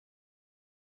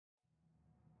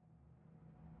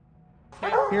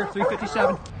Here,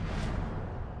 357.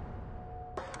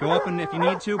 Go up, and if you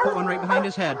need to, put one right behind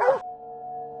his head.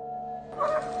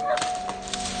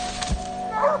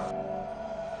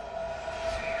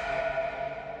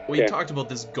 We talked about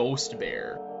this ghost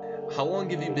bear. How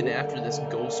long have you been after this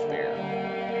ghost bear?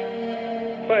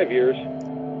 5 years.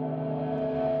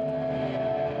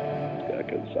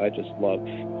 Because I just love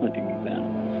hunting these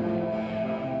animals.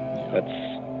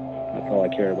 That's all I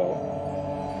care about.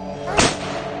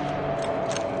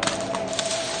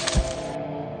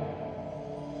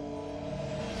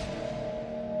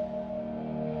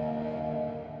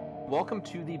 Welcome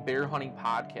to the Bear Hunting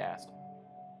Podcast.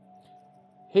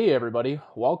 Hey everybody,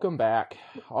 welcome back.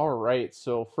 All right,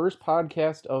 so first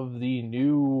podcast of the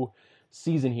new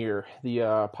season here.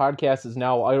 The podcast is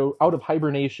now out of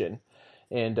hibernation,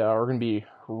 and we're going to be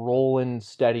rolling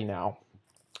steady now.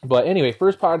 But anyway,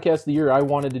 first podcast of the year I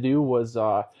wanted to do was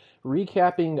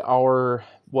recapping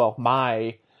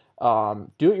my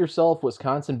do-it-yourself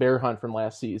Wisconsin bear hunt from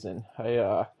last season.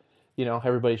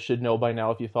 Everybody should know by now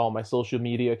if you follow my social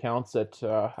media accounts that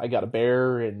I got a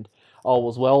bear and all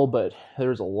was well, but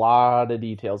there's a lot of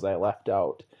details I left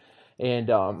out. And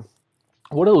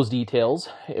one of those details,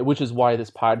 which is why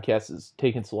this podcast is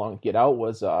taking so long to get out,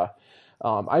 was I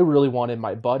really wanted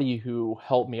my buddy who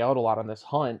helped me out a lot on this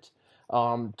hunt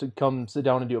to come sit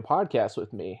down and do a podcast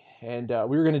with me. And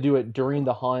we were going to do it during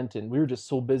the hunt, and we were just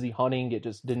so busy hunting, we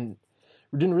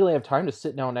didn't really have time to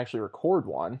sit down and actually record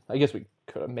one. I guess we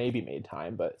could have maybe made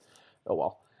time, but oh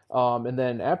well. And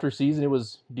then after season, it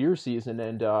was deer season,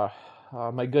 and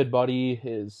my good buddy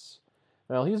he's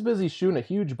busy shooting a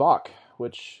huge buck,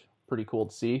 which pretty cool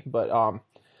to see. But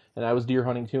and I was deer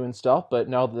hunting too and stuff. But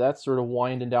now that that's sort of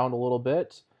winding down a little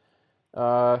bit,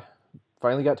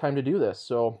 finally got time to do this.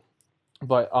 So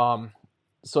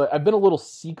I've been a little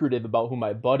secretive about who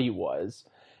my buddy was,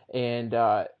 and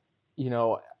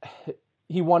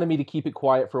he wanted me to keep it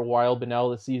quiet for a while. But now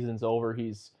the season's over,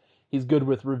 he's good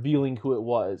with revealing who it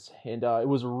was, and it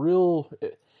was really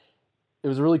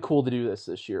cool to do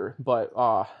this year. But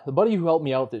the buddy who helped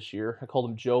me out this year, I called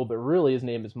him Joe, but really his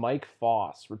name is Mike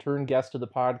Foss, return guest to the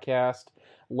podcast,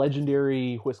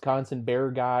 legendary Wisconsin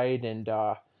bear guide, and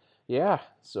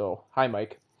so hi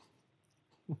Mike.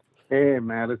 Hey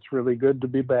Matt, it's really good to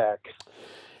be back.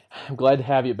 I'm glad to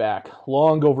have you back.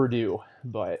 Long overdue,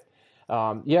 but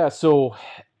so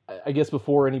I guess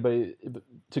before anybody,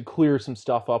 to clear some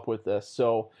stuff up with this,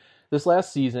 so this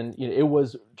last season, it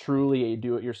was truly a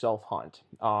do-it-yourself hunt.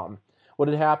 What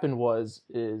had happened I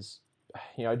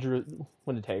drew,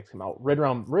 when did tags come out? Right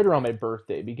around my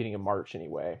birthday, beginning of March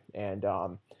anyway. And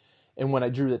when I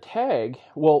drew the tag,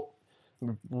 well,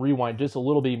 rewind just a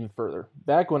little bit even further.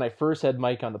 Back when I first had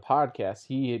Mike on the podcast,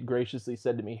 he had graciously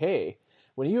said to me, "Hey,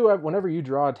 whenever you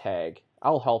draw a tag,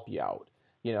 I'll help you out.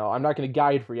 I'm not going to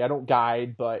guide for you. I don't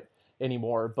guide,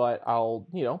 anymore, but I'll,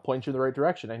 point you in the right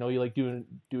direction. I know you like doing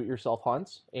do-it-yourself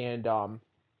hunts." And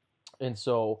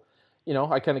so,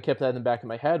 I kind of kept that in the back of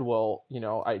my head. Well,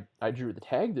 I drew the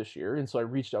tag this year, and so I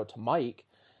reached out to Mike,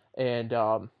 and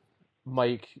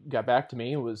Mike got back to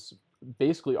me and was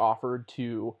basically offered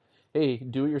to, "Hey,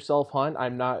 do-it-yourself hunt.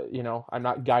 I'm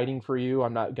not guiding for you.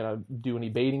 I'm not going to do any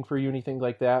baiting for you, anything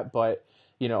like that, but,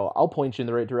 I'll point you in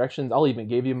the right direction. I'll even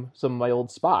give you some of my old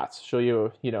spots, show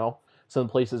you, some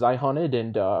places I hunted,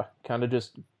 and kind of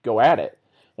just go at it."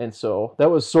 And so that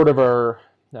was sort of our,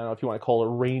 I don't know if you want to call it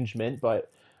arrangement,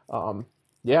 but so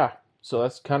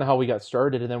that's kind of how we got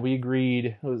started. And then we agreed,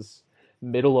 it was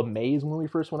middle of May when we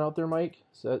first went out there, Mike.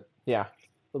 So right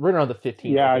around the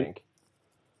 15th, I think.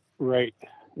 Right.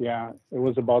 Yeah, it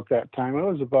was about that time. It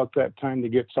was about that time to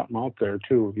get something out there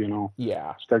too,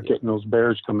 Yeah. Start getting those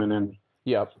bears coming in.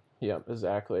 Yep,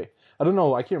 exactly. I don't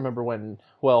know, I can't remember when,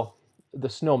 well, the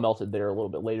snow melted there a little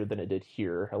bit later than it did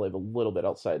here. I live a little bit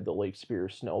outside the Lake Superior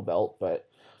snow belt, but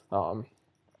but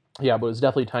it was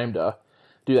definitely time to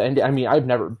do that. And I mean, I've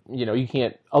never, you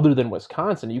can't, other than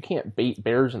Wisconsin, you can't bait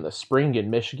bears in the spring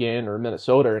in Michigan or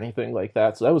Minnesota or anything like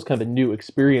that. So that was kind of a new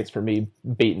experience for me,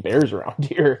 baiting bears around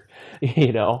here,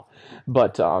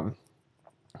 But so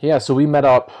we met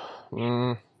up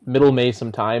middle of May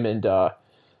sometime, and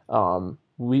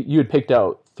you had picked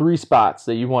out 3 spots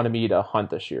that you wanted me to hunt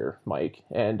this year, Mike.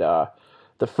 And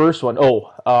the first one,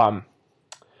 I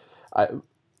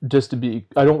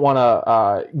don't want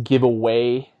to give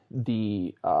away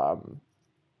the,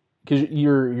 because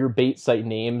your bait site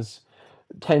names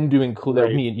tend to include,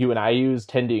 that me and you and I use,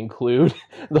 tend to include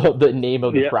the name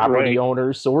of the property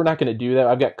owners. So we're not going to do that.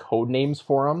 I've got code names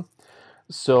for them.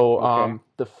 So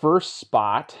the first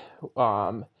spot,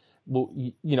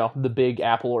 the big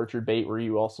apple orchard bait where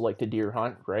you also like to deer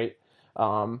hunt, right?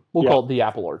 We'll call it the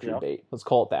apple orchard bait. Let's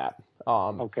call it that.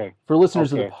 Okay. For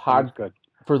listeners of the sounds good.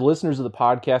 for the listeners of the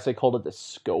podcast, I called it the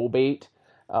SCO bait.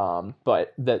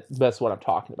 But that's what I'm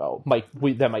talking about.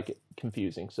 That might get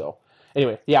confusing. So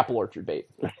anyway, the apple orchard bait.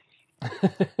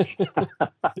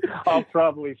 I'll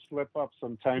probably slip up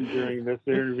sometime during this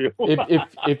interview.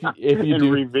 if you and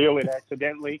do reveal it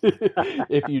accidentally.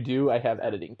 If you do, I have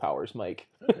editing powers, Mike.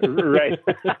 Right.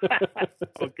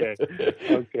 Okay.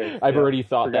 I've already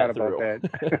thought that about through.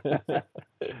 That.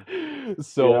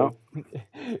 So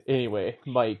anyway,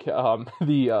 Mike,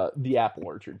 the apple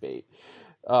orchard bait.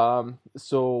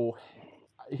 So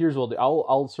here's what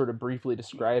I'll sort of briefly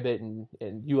describe it, and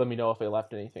you let me know if I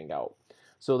left anything out.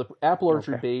 So the apple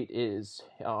orchard bait is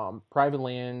private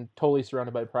land, totally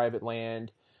surrounded by private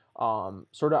land,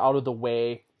 sort of out of the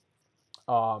way,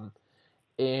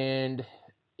 and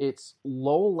it's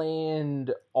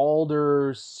lowland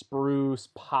alder, spruce,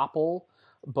 popple.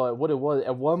 But what it was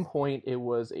at one point, it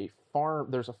was a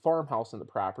farm. There's a farmhouse in the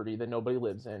property that nobody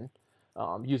lives in.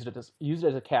 Use it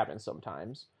as a cabin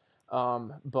sometimes,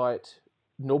 but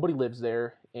nobody lives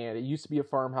there, and it used to be a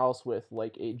farmhouse with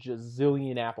like a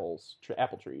gazillion apple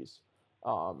trees.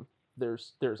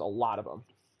 There's a lot of them,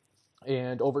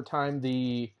 and over time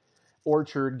the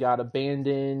orchard got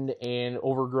abandoned and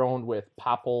overgrown with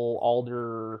popple,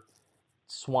 alder,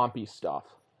 swampy stuff,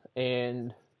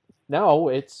 and now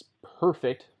it's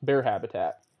perfect bear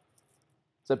habitat.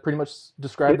 Does that pretty much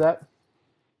describe that?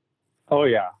 Oh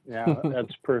yeah,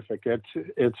 that's perfect.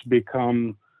 It's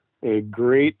become a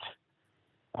great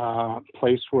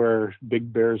place where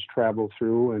big bears travel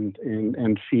through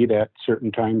and feed at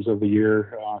certain times of the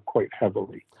year quite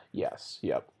heavily. Yes,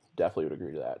 yep, definitely would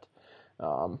agree to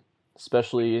that.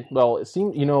 Especially, well, it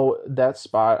seemed, that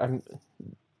spot, I'm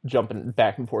jumping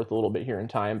back and forth a little bit here in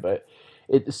time, but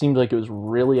it seemed like it was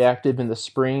really active in the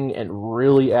spring and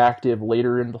really active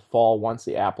later in the fall once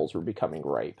the apples were becoming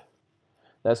ripe.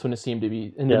 That's when it seemed to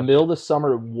be. In the middle of the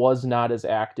summer, it was not as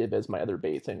active as my other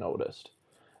baits, I noticed.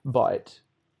 But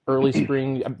early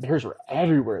spring, bears were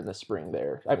everywhere in the spring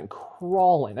there. I mean,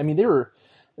 crawling. I mean, they were,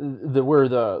 where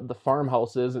the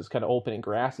farmhouse is, it's kind of open and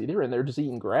grassy. They were in there just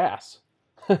eating grass.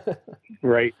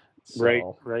 Right,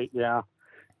 So, right, yeah.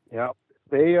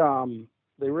 They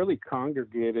really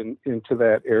congregate into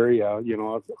that area,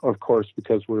 of course,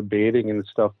 because we're baiting and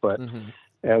stuff, but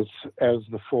as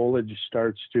the foliage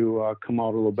starts to come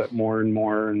out a little bit more and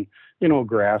more, and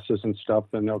grasses and stuff,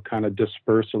 then they'll kind of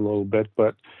disperse a little bit.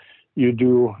 But you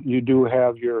do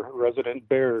have your resident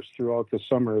bears throughout the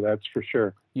summer, that's for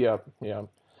sure. Yep.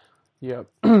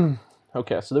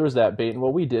 Okay, so there was that bait, and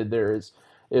what we did there is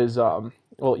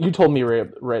well, you told me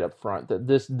right up front that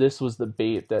this was the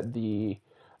bait that the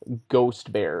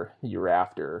ghost bear you're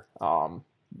after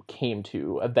came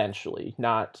to eventually,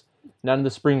 not in the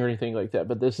spring or anything like that,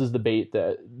 but this is the bait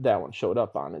that one showed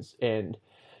up on. And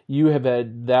you have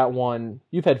had that one,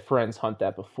 you've had friends hunt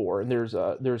that before, and there's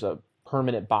a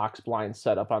permanent box blind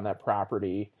set up on that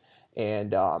property,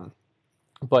 and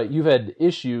but you've had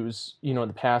issues in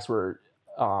the past where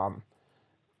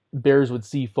bears would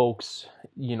see folks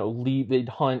leave, they'd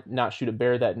hunt, not shoot a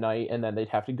bear that night, and then they'd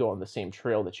have to go on the same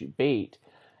trail that you bait,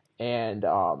 and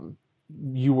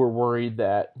you were worried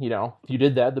that, if you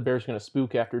did that, the bear's going to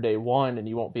spook after day one and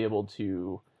you won't be able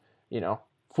to,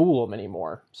 fool them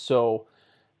anymore. So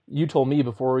you told me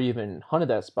before we even hunted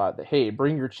that spot that, hey,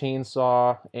 bring your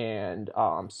chainsaw and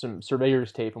some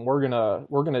surveyor's tape, and we're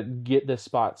gonna get this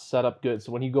spot set up good.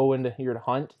 So when you go into here to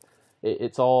hunt,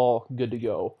 it's all good to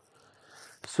go.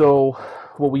 So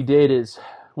what we did is,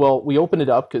 well, we opened it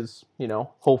up because,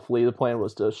 hopefully the plan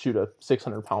was to shoot a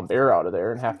 600-pound bear out of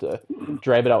there and have to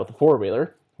drive it out with the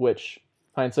four-wheeler, which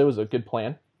hindsight was a good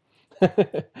plan.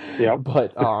 Yeah.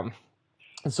 But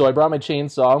so I brought my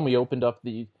chainsaw and we opened up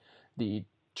the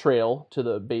trail to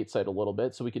the bait site a little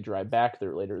bit so we could drive back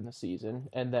there later in the season.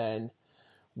 And then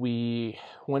we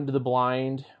went to the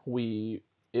blind.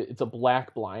 It's a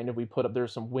black blind, and we put up,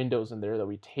 there's some windows in there that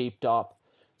we taped up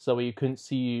so you couldn't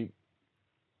see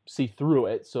through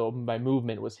it, so my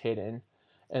movement was hidden.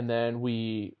 And then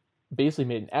we basically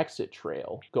made an exit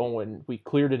trail going. We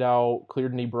cleared it out,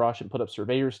 cleared any brush, and put up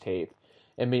surveyor's tape,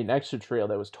 and made an exit trail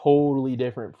that was totally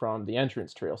different from the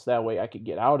entrance trail, so that way I could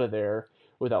get out of there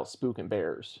without spooking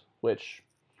bears, which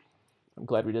I'm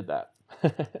glad we did that.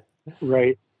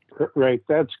 Right,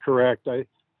 that's correct.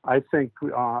 I think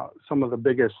some of the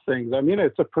biggest things,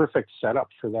 it's a perfect setup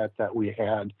for that we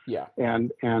had. Yeah.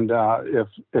 And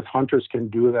if hunters can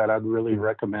do that, I'd really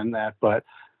recommend that. But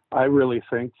I really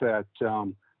think that a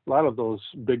lot of those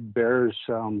big bears,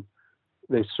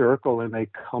 they circle and they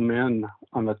come in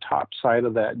on the top side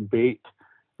of that bait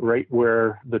right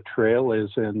where the trail is.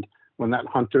 And when that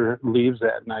hunter leaves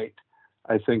at night,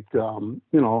 I think,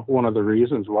 one of the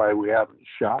reasons why we haven't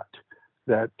shot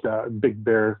that big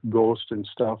bear ghost and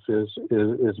stuff is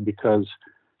because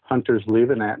hunters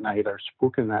leaving at night are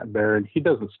spooking that bear, and he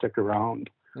doesn't stick around.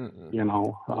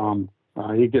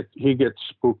 He gets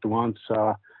spooked once.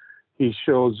 He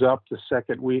shows up the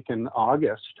second week in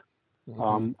August,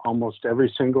 almost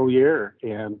every single year,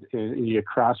 and you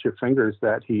cross your fingers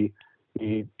that he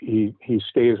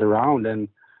stays around. And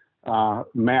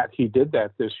Matt, he did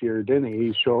that this year, didn't he?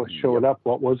 He showed up.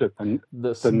 What was it?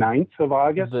 The 9th of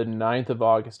August? The 9th of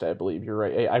August, I believe. You're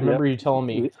right. I remember you telling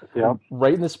me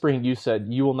right in the spring, you said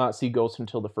you will not see ghosts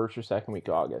until the first or second week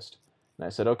of August. And I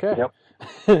said, okay. Yep.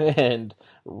 And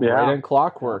right on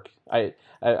clockwork. I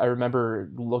remember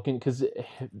looking, because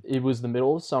it was the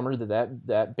middle of summer,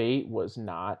 that bait was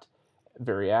not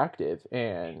very active.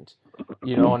 And,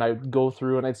 and I'd go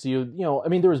through and I'd see,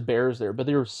 there was bears there, but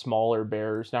they were smaller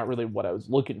bears, not really what I was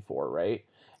looking for, right?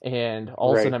 And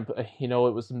all of a sudden, it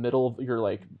was the middle of, you're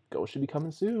like, ghost should be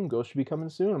coming soon. Ghost should be coming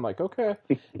soon. I'm like, okay.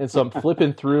 And so I'm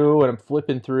flipping through,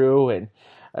 and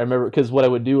I remember, because what I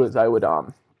would do is I would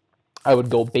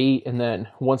go bait, and then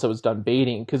once I was done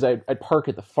baiting, because I'd park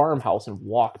at the farmhouse and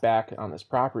walk back on this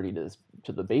property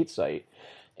to the bait site.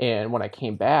 And when I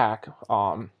came back,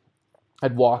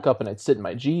 I'd walk up and I'd sit in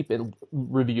my Jeep and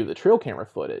review the trail camera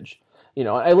footage.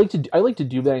 I like to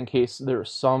do that in case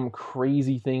there's some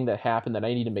crazy thing that happened that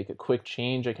I need to make a quick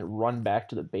change. I can run back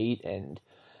to the bait and,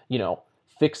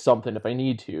 fix something if I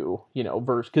need to,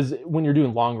 because when you're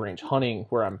doing long range hunting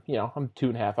where I'm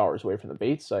 2.5 hours away from the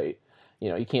bait site,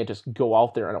 you can't just go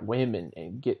out there on a whim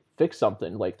and fix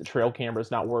something like the trail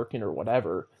camera's not working or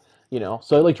whatever, So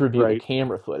I like to review the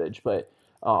camera footage, but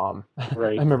I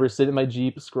remember sitting in my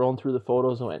Jeep scrolling through the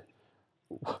photos and went,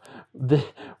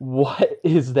 what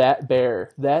is that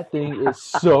bear? That thing is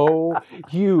so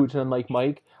huge. And I'm like,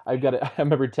 Mike, I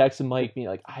remember texting Mike being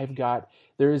like,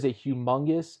 there is a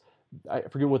humongous, I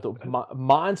forget what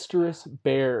monstrous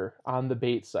bear on the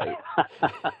bait site.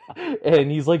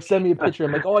 And he's like, send me a picture.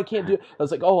 I'm like, I can't do it. I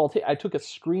was like, I took a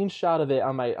screenshot of it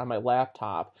on my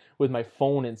laptop with my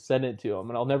phone and sent it to him.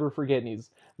 And I'll never forget. And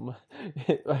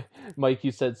Mike,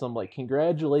 you said something like,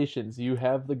 congratulations, you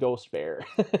have the ghost bear.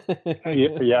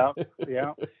 Yeah.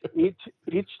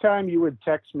 Each time you would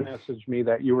text message me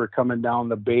that you were coming down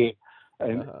the bait,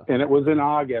 and it was in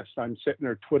August, I'm sitting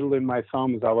there twiddling my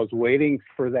thumbs. I was waiting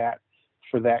for that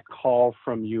call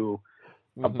from you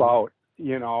about,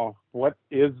 what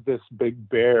is this big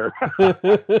bear? So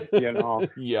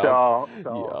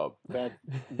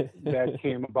that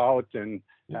came about, and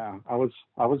I was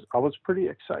pretty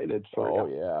excited for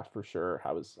you. Yeah, for sure.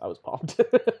 I was pumped.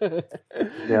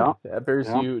 Yeah. That bear's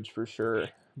huge for sure.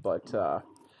 But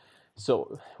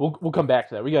so we'll come back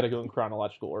to that. We got to go in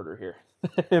chronological order here.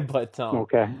 But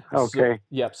okay.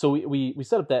 So we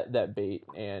set up that bait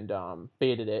and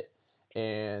baited it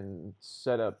and we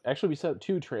set up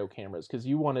 2 trail cameras because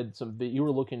you wanted some videos,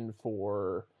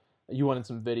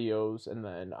 and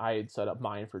then I had set up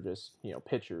mine for just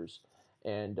pictures,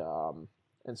 and so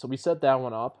we set that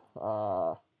one up.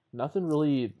 Nothing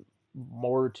really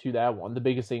more to that one. The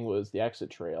biggest thing was the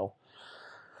exit trail.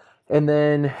 And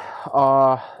then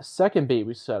second bait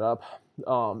we set up,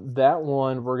 that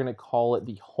one we're gonna call it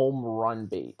the home run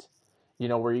bait.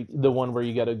 The one where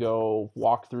you got to go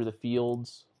walk through the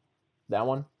fields. That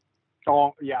one.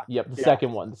 Oh yeah. Yep. The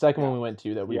second one we went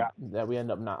to that we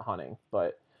ended up not hunting,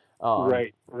 but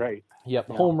right. Yep.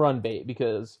 Yeah. Home run bait,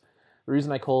 because the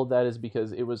reason I called that is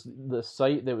because it was the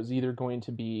site that was either going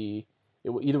to be,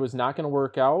 either was not going to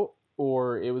work out,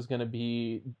 or it was going to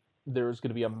be, there was going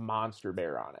to be a monster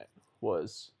bear on it.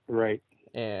 Was right.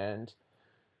 And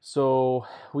so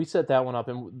we set that one up,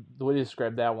 and the way to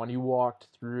describe that one, you walked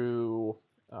through,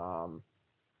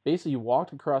 basically you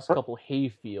walked across a couple hay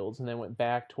fields and then went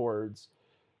back towards,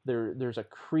 there's a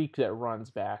creek that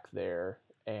runs back there,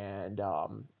 and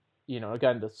it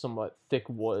got into somewhat thick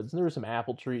woods, and there were some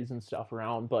apple trees and stuff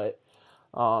around, but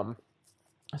so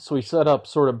we set up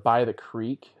sort of by the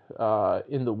creek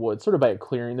in the woods, sort of by a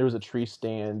clearing. There was a tree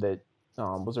stand that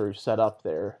was already set up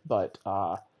there, but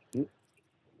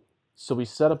so we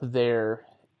set up there,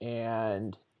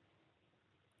 and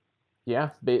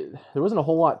there wasn't a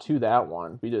whole lot to that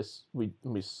one. We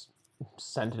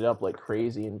sent it up like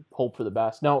crazy and hoped for the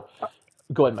best. Now,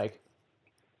 go ahead, Mike.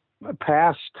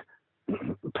 Past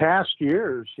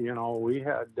years, we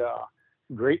had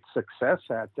great success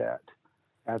at that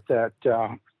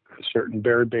certain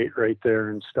bear bait right there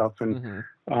and stuff, and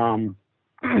and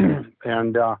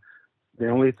the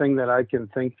only thing that I can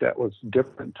think that was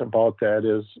different about that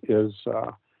is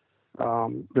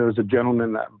there was a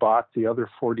gentleman that bought the other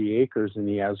 40 acres, and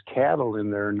he has cattle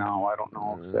in there now. I don't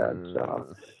know if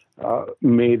that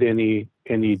made any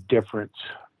difference,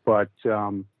 but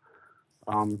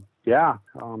yeah,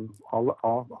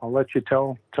 I'll let you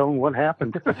tell him what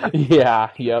happened. Yeah,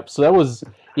 yep. So that was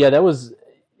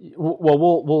well,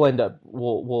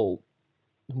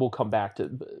 we'll come back to,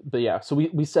 but yeah, so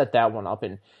we set that one up,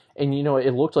 and you know,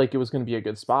 it looked like it was going to be a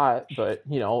good spot, but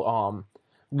you know,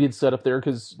 we had set up there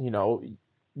because, you know,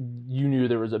 you knew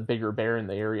there was a bigger bear in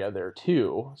the area there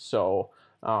too, so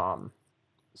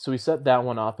we set that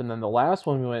one up, and then the last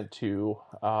one we went to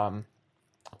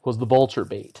was the vulture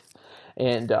bait.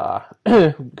 And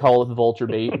call it the vulture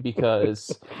bait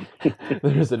because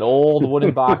there's an old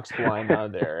wooden box blind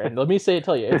on there. And let me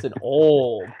tell you, it's an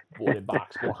old wooden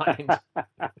box blind.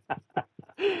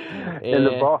 And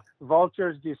the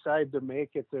vultures decide to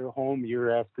make it their home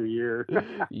year after year.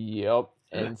 Yep.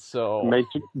 And so makes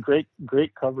great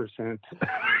cover scent.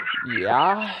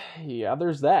 Yeah,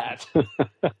 there's that.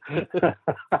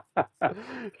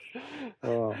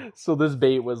 So this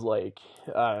bait was like,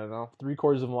 I don't know,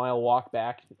 3/4 of a mile walk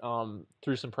back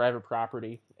through some private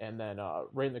property, and then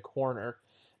right in the corner,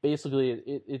 basically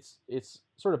it's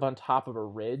sort of on top of a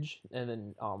ridge, and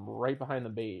then right behind the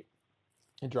bait,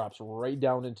 it drops right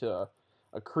down into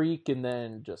a creek, and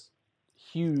then just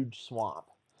huge swamp,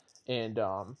 and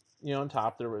you know, on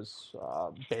top there was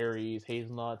berries,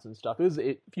 hazelnuts, and stuff. It was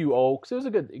a few oaks.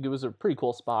 It was a pretty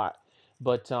cool spot.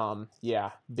 But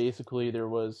yeah, basically there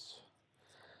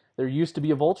used to be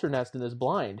a vulture nest in this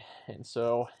blind, and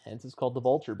so hence it's called the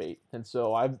vulture bait. And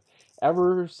so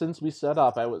ever since we set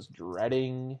up, I was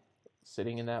dreading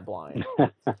sitting in that blind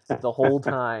the whole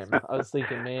time. I was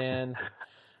thinking, man,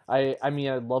 I mean,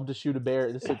 I'd love to shoot a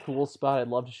bear. This is a cool spot. I'd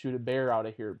love to shoot a bear out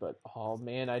of here, but oh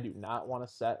man, I do not want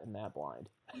to set in that blind.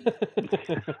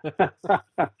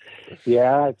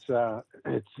 Yeah, it's a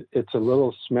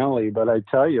little smelly, but I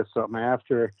tell you something,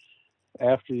 after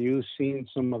you've seen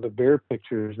some of the bear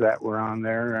pictures that were on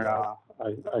there,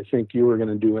 I think you were going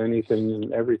to do anything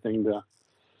and everything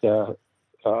to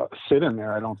sit in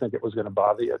there. I don't think it was going to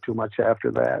bother you too much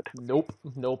after that. Nope.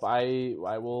 I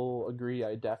will agree.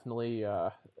 I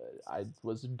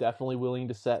was definitely willing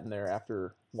to set in there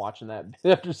after watching that,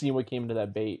 after seeing what came into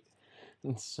that bait.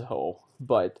 And so,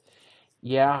 but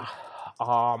yeah,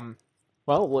 well,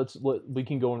 we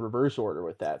can go in reverse order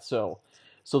with that. So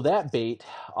that bait,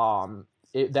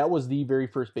 that was the very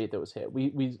first bait that was hit.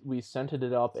 We scented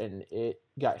it up, and it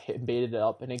got hit, baited it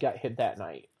up, and it got hit that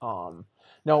night.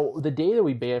 Now the day that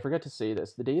we baited, I forgot to say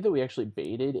this, the day that we actually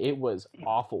baited, it was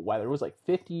awful weather. It was like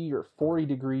 50 or 40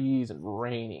 degrees and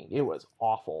raining. It was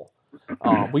awful.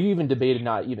 We even debated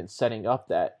not even setting up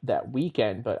that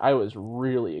weekend, but I was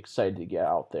really excited to get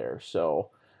out there. So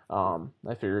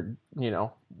I figured, you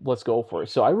know, let's go for it.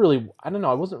 So I don't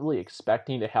know, I wasn't really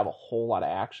expecting to have a whole lot of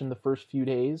action the first few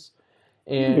days.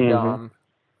 And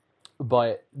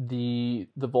but the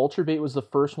vulture bait was the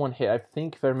first one hit. I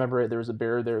think, if I remember it, there was a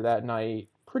bear there that night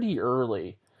pretty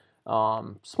early.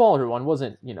 Smaller one,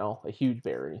 wasn't, you know, a huge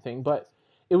bear or anything, but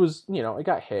it was, you know, it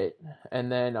got hit.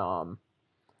 And then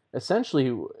essentially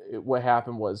what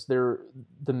happened was the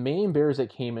main bears that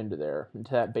came into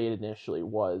that bait initially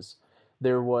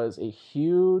there was a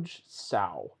huge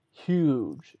sow,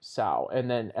 and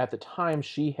then at the time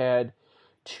she had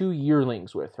 2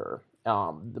 yearlings with her.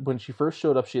 When she first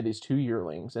showed up, she had these 2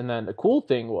 yearlings, and then the cool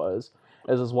thing was,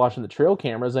 as I was watching the trail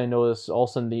cameras, I noticed all of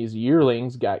a sudden these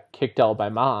yearlings got kicked out by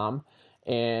mom,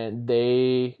 and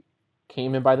they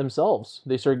came in by themselves.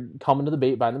 They started coming to the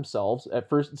bait by themselves. At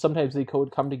first, sometimes they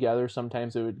would come together,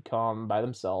 sometimes they would come by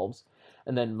themselves,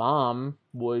 and then mom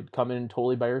would come in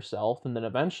totally by herself, and then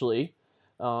eventually,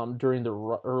 during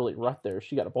the early rut there,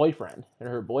 she got a boyfriend, and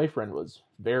her boyfriend was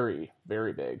very,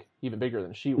 very big, even bigger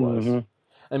than she was. Mm-hmm.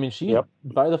 I mean,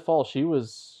 by the fall, she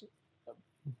was,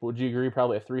 would you agree,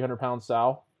 probably a 300-pound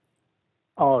sow?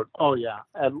 Oh yeah,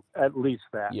 at least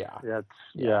that.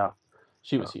 Yeah.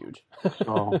 She was huge.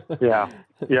 Oh, yeah.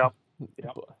 Yep.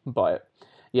 But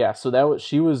yeah, so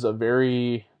she was a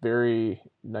very, very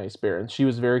nice bear, and she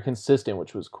was very consistent,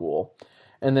 which was cool.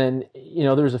 And then, you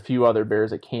know, there's a few other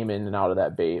bears that came in and out of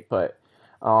that bait, but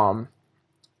and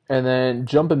then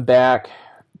jumping back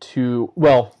to,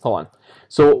 well, hold on.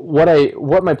 So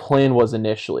what my plan was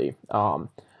initially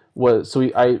was,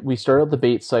 we started the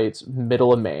bait sites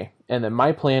middle of May, and then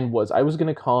my plan was I was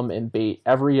going to come and bait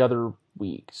every other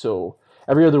week. So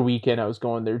every other weekend I was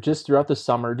going there just throughout the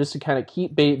summer, just to kind of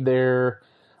keep bait there,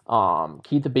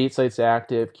 keep the bait sites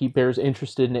active, keep bears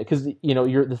interested in it. Because, you know,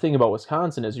 the thing about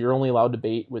Wisconsin is you're only allowed to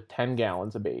bait with 10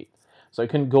 gallons of bait. So I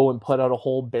couldn't go and put out a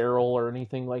whole barrel or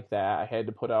anything like that. I had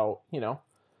to put out,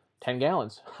 10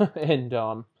 gallons. And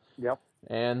Yep.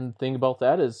 and the thing about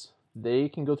that is they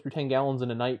can go through 10 gallons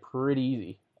in a night pretty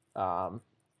easy.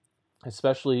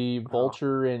 Especially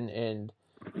Vulture and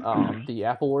the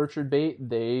Apple Orchard bait,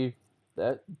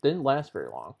 that didn't last very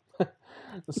long.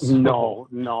 No,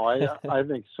 I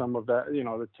think some of that,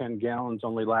 the 10 gallons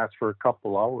only lasts for a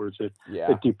couple hours. It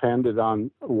depended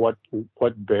on what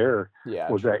bear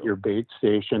was true. at your bait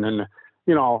station. And,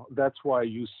 that's why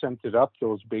you scented up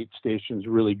those bait stations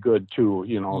really good too,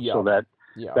 so that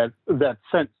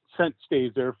scent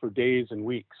stays there for days and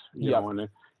weeks, and it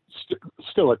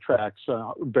still attracts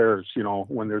bears,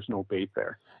 when there's no bait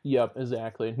there. Yep,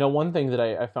 exactly. Now, one thing that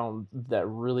I found that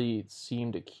really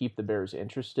seemed to keep the bears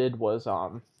interested was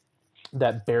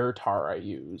that bear tar I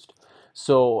used.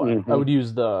 So I would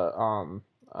use the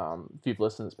if you've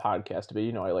listened to this podcast, but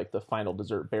I like the Final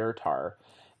Dessert bear tar,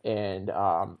 and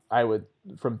I would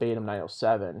from Batum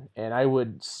 907, and I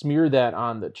would smear that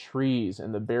on the trees,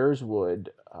 and the bears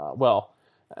would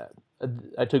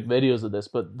I took videos of this,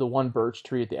 but the one birch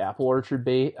tree at the Apple Orchard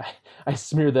bait, I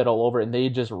smeared that all over, and they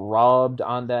just rubbed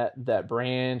on that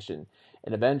branch and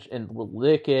eventually and would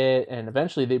lick it, and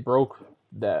eventually they broke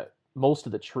most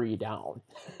of the tree down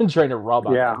trying to rub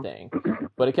on that thing,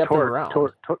 but it kept them around.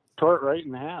 Tore it right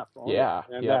in half.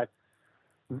 And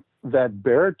that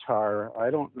bear tar, I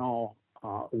don't know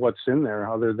what's in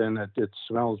there other than it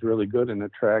smells really good and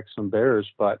attracts some bears.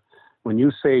 But when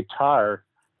you say tar,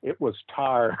 it was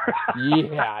tar.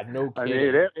 Yeah, no kidding. I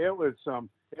mean, it was some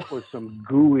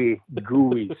gooey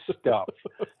stuff.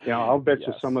 I'll bet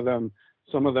you some of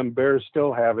them bears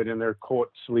still have it in their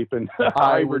coat, sleeping,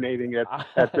 hibernating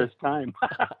at this time.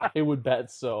 I would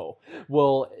bet so.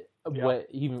 Well, what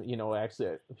even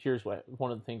actually, here's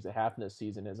one of the things that happened this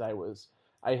season is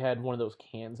I had one of those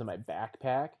cans in my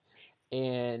backpack,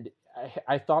 and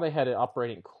I thought I had it upright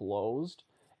and closed,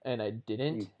 and I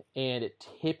didn't, and it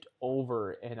tipped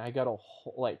over, and I got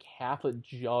half a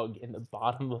jug in the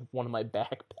bottom of one of my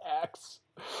backpacks.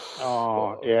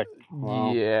 Oh, ick.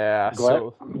 Well, yeah.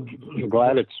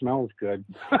 Glad it smells good.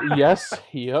 Yes,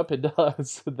 yep, it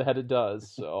does. That it does.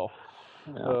 So,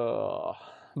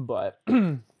 but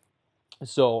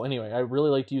so anyway, I really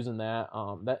liked using that.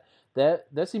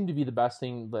 That seemed to be the best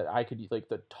thing that I could like.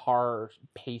 The tar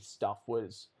paste stuff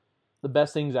was the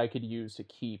best things I could use to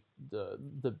keep the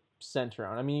scent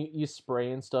around. I mean, you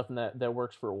spray and stuff, and that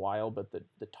works for a while, but the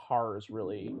tars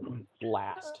really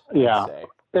last. Yeah. I'd say.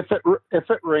 If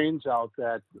it rains out,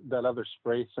 that other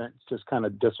spray scent just kind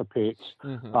of dissipates.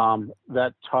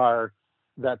 That tar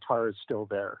is still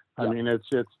there. Yep. I mean, it's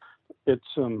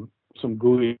some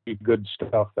gooey good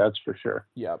stuff, that's for sure.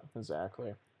 Yep,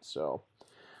 exactly. So,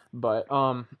 but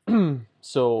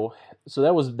so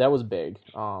that was big.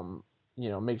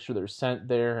 Make sure there's scent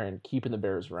there and keeping the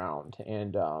bears around.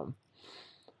 And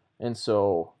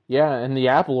so, and the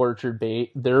Apple Orchard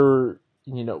bait,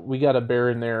 we got a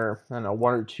bear in there, I don't know,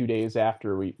 1 or 2 days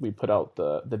after we put out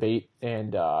the bait.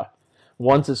 And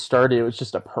once it started, it was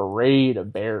just a parade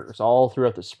of bears all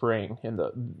throughout the spring and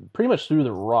pretty much through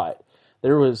the rut.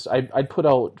 I'd put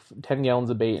out 10 gallons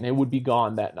of bait and it would be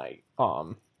gone that night.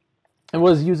 I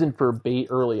was using for bait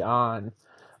early on,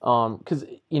 because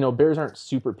bears aren't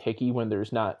super picky when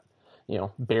there's not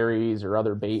berries or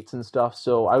other baits and stuff.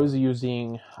 So I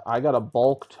got a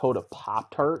bulk tote of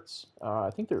Pop-Tarts. I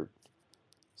think they were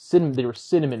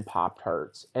cinnamon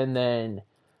Pop-Tarts, and then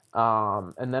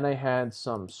I had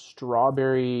some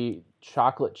strawberry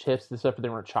chocolate chips, except for they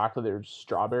weren't chocolate, they were just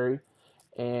strawberry.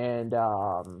 And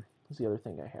what's the other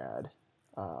thing I had?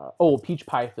 Peach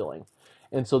pie filling.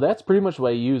 And so that's pretty much what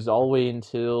I used all the way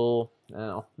until, I don't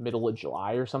know, middle of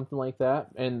July or something like that.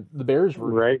 And the bears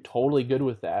were totally good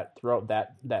with that throughout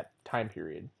that time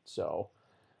period. So,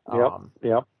 Yep.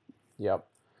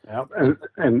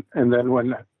 And then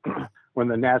when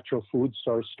the natural food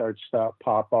source starts to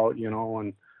pop out, you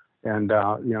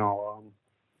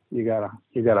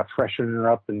gotta freshen it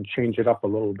up and change it up a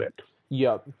little bit.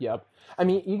 Yep. I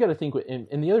mean, you got to think,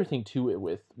 and the other thing too,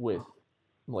 with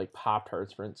like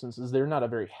Pop-Tarts, for instance, is they're not a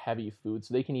very heavy food,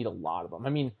 so they can eat a lot of them. I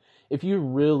mean, if you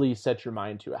really set your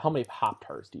mind to it, how many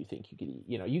Pop-Tarts do you think you could eat?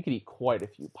 You could eat quite a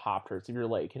few Pop-Tarts. If you're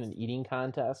like in an eating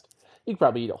contest, you could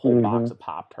probably eat a whole box of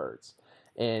Pop-Tarts.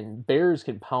 And bears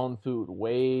can pound food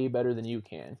way better than you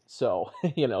can. So,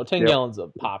 10 gallons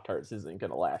of Pop-Tarts isn't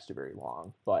going to last you very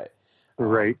long. But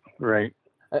right.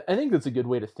 I think that's a good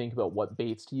way to think about what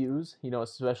baits to use,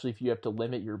 especially if you have to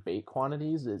limit your bait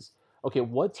quantities is, okay,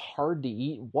 what's hard to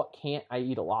eat? What can't I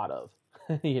eat a lot of?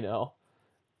 So,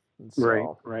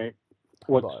 Right.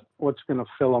 what's going to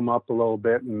fill them up a little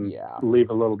bit and Yeah. leave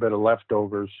a little bit of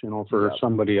leftovers, for Yep.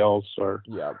 somebody else or,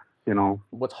 Yeah. for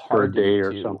What's a hard to day eat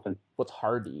or too, something. What's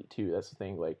hard to eat too, that's the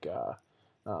thing, like,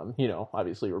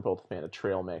 obviously we're both a fan of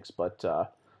trail mix, but,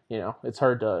 it's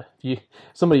hard to, if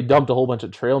somebody dumped a whole bunch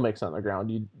of trail mix on the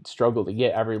ground, you'd struggle to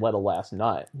get every little last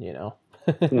nut,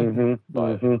 Mm-hmm.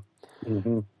 But, Mm-hmm.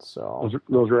 Mm-hmm. so.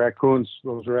 Those raccoons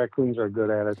are good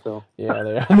at it though. Yeah,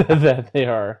 they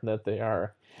are. That they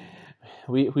are.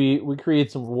 We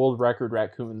create some world record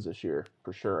raccoons this year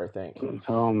for sure, I think.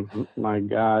 Oh my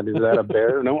God, is that a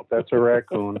bear? No, that's a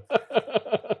raccoon.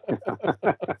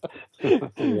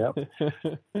 Yep.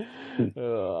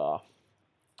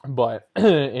 But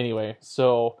anyway,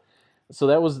 so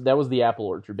that was the apple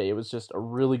orchard bait. It was just a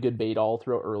really good bait all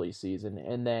throughout early season,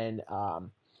 and then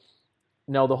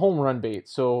now the home run bait.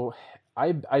 So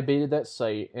I baited that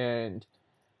site, and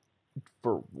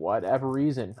for whatever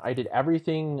reason, I did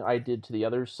everything I did to the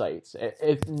other sites,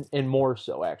 and more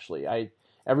so actually.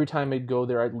 Every time I'd go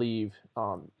there, I'd leave.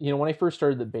 When I first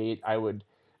started the bait, I would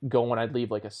go and I'd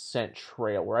leave like a scent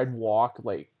trail where I'd walk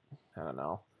like, I don't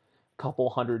know, a couple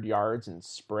 100 yards and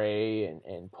spray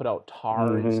and put out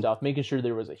tar and stuff, making sure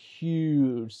there was a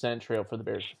huge scent trail for the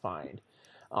bears to find.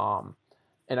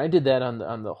 And I did that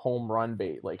on the home run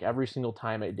bait, like every single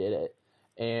time I did it,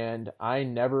 and I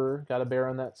never got a bear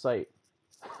on that site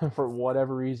for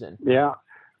whatever reason. Yeah,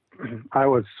 I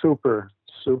was super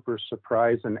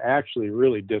surprised and actually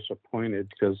really disappointed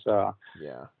because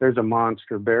there's a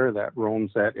monster bear that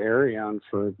roams that area, and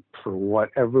for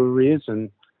whatever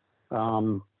reason,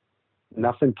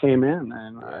 nothing came in.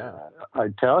 And I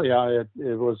tell you,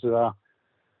 it was the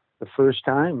first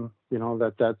time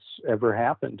that's ever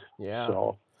happened. Yeah.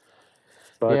 So,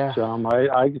 but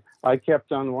I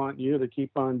kept on wanting you to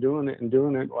keep on doing it.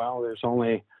 Well, there's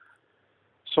only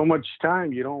so much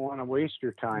time. You don't want to waste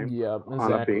your time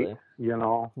on a bait,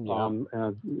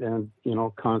 and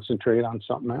concentrate on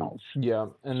something else. Yeah.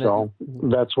 And so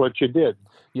that's what you did.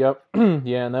 Yep.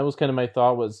 Yeah. And that was kind of my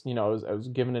thought was, I was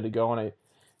giving it a go, and it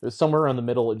was somewhere around the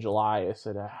middle of July. I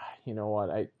said, you know what,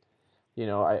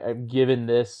 I've given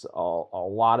this a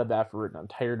lot of effort, and I'm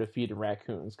tired of feeding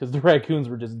raccoons, because the raccoons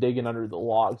were just digging under the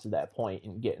logs at that point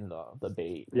and getting the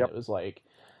bait. Yep. It was like,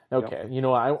 okay,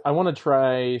 I want to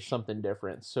try something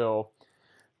different. So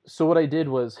what I did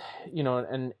was,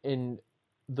 and in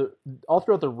all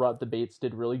throughout the rut, the baits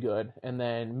did really good. And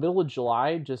then middle of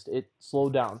July, it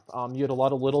slowed down. You had a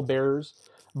lot of little bears,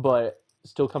 but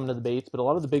still coming to the baits, but a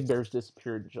lot of the big bears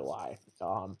disappeared in July.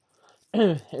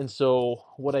 And so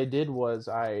what I did was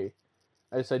I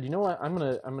said, you know what, I'm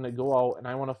gonna go out and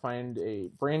I want to find a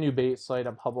brand new bait site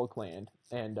on public land.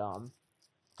 And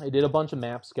I did a bunch of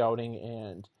map scouting,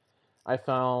 and I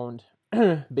found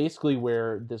basically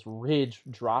where this ridge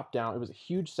dropped down. It was a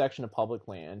huge section of public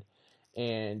land,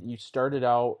 and you started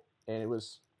out, and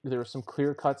there were some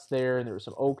clear cuts there, and there were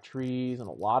some oak trees and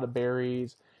a lot of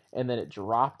berries, and then it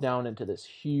dropped down into this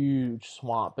huge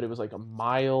swamp. But it was like a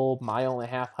mile and a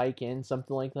half hike in,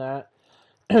 something like that.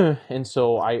 And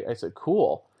so I said,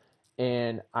 cool.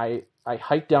 And I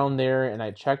hiked down there and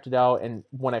I checked it out. And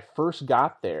when I first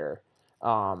got there,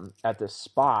 at this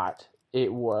spot,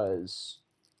 it was,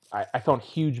 I found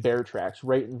huge bear tracks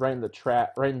right in the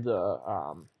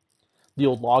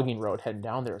old logging road heading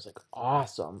down there. It was like,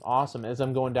 awesome. As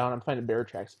I'm going down, I'm finding bear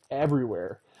tracks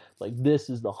everywhere. Like, this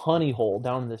is the honey hole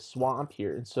down in this swamp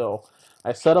here. And so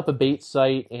I set up a bait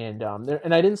site, and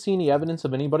and I didn't see any evidence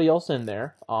of anybody else in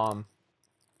there.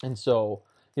 And so,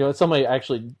 it's something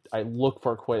I look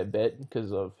for quite a bit,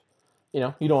 because of, you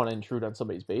don't want to intrude on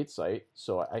somebody's bait site.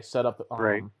 So I set up,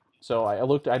 right. So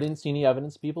I didn't see any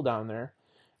evidence of people down there.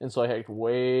 And so I hiked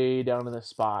way down to this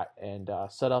spot and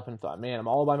set up and thought, man, I'm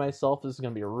all by myself. This is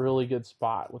going to be a really good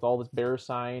spot with all this bear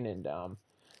sign, and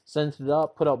sent it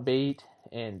up, put out bait,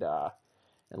 and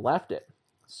left it.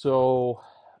 So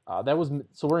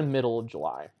so we're in middle of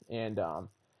July, and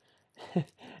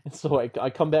and so I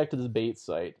come back to this bait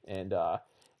site, and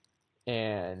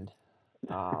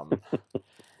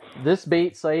this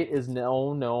bait site is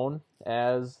now known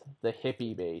as the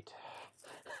hippie bait.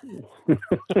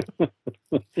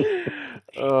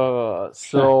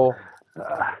 So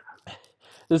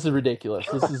this is ridiculous.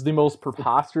 This is the most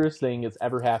preposterous thing that's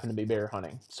ever happened to me bear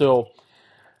hunting. So,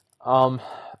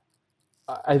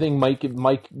 I think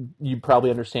Mike, you probably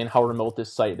understand how remote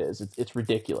this site is. It's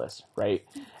ridiculous, right?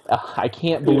 I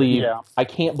can't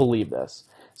believe this.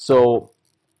 So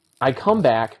I come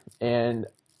back and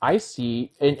I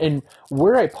see, and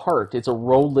where I parked, it's a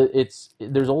road.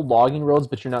 There's old logging roads,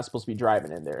 but you're not supposed to be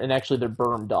driving in there. And actually, they're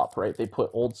bermed up, right? They put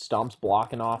old stumps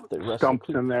blocking off the rest. Stumps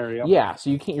in there, yeah. Yeah,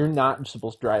 so you're not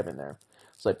supposed to drive in there.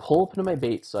 So I pull up into my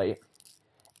bait site,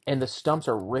 and the stumps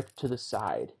are ripped to the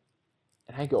side.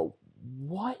 And I go,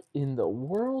 what in the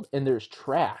world? And there's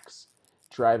tracks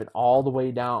driving all the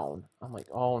way down. I'm like,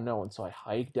 oh no. And so I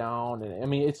hike down, and I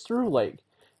mean, it's through like,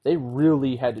 they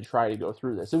really had to try to go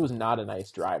through this. It was not a nice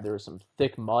drive. There was some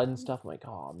thick mud and stuff. I'm like,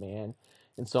 oh man.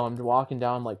 And so I'm walking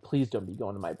down like, please don't be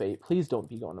going to my bait. Please don't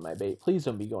be going to my bait. Please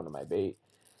don't be going to my bait.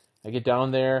 I get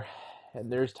down there,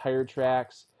 and there's tire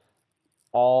tracks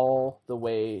all the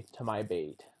way to my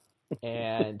bait.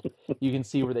 And you can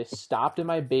see where they stopped in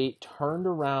my bait, turned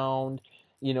around,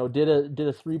 you know, did a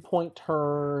 3-point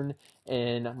turn,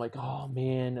 and I'm like, oh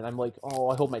man, and I'm like, oh,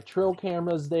 I hope my trail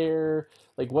camera's there,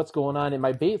 like what's going on? And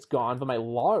my bait's gone, but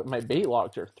my bait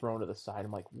logs are thrown to the side.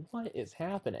 I'm like, what is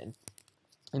happening?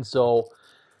 And so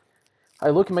I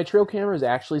look, and my trail camera is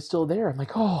actually still there. I'm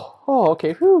like, oh,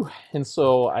 okay, whew. And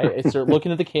so I start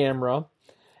looking at the camera,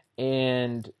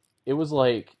 and it was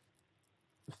like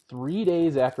 3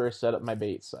 days after I set up my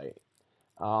bait site.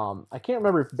 I can't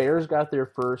remember if bears got there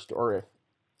first, or if,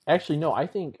 actually no, I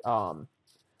think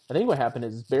what happened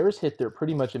is bears hit there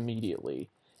pretty much immediately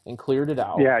and cleared it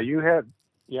out. Yeah, you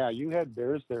had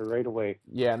bears there right away.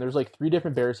 Yeah, and there's like 3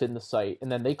 different bears hitting the site,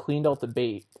 and then they cleaned out the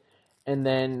bait. And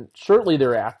then shortly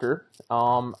thereafter,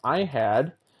 I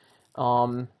had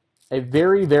a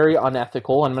very, very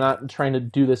unethical, and I'm not trying to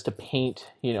do this to paint,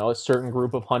 you know, a certain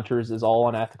group of hunters as all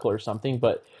unethical or something,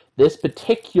 but this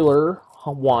particular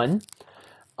one,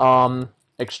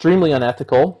 extremely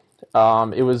unethical.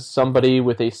 It was somebody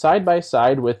with a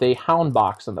side-by-side with a hound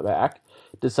box on the back,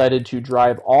 decided to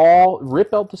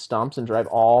rip out the stumps and drive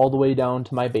all the way down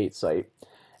to my bait site.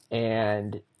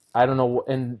 And I don't know,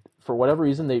 and for whatever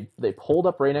reason, they pulled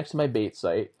up right next to my bait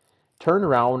site, turned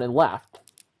around and left.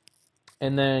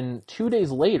 And then 2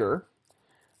 days later,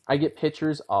 I get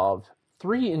pictures of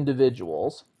 3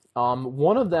 individuals.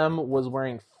 One of them was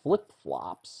wearing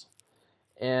flip-flops,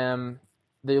 and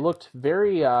they looked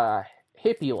very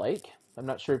hippie-like. I'm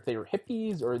not sure if they were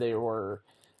hippies or they were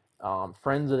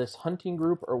friends of this hunting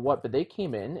group or what, but they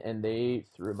came in and they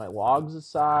threw my logs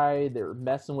aside. They were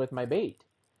messing with my bait.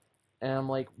 And I'm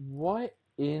like, what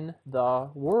in the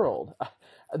world?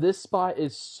 This spot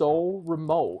is so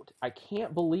remote. I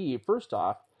can't believe, first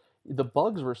off, the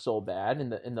bugs were so bad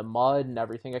in the mud and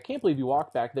everything. I can't believe you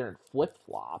walked back there in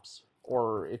flip-flops,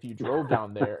 or if you drove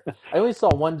down there. I only saw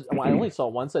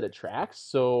one set of tracks,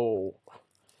 so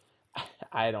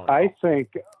I don't know. I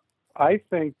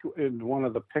think in one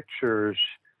of the pictures,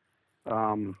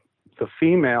 the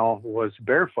female was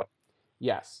barefoot.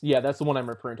 Yes. Yeah, that's the one I'm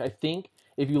referring to. I think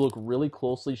if you look really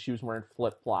closely, she was wearing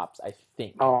flip-flops, I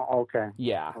think. Oh, okay.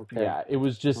 Yeah. Okay. Yeah. It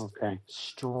was just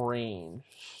strange.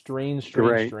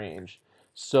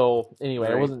 So anyway,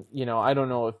 Right. I wasn't, I don't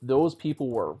know if those people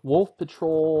were Wolf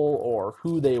Patrol or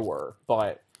who they were,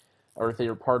 or if they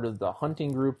were part of the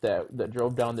hunting group that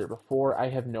drove down there before. I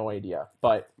have no idea.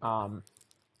 But,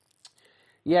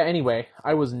 yeah, anyway,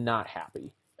 I was not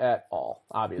happy at all,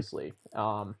 obviously.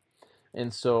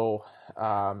 And so,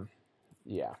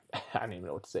 yeah, I don't even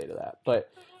know what to say to that.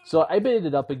 But so I baited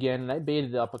it up again, and I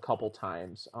baited it up a couple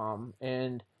times.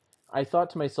 And I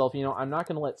thought to myself, I'm not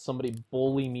going to let somebody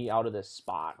bully me out of this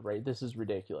spot, right? This is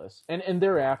ridiculous. And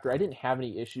thereafter, I didn't have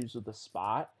any issues with the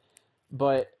spot.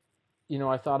 But,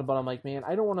 I thought about it, I'm like, man,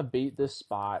 I don't want to bait this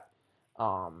spot,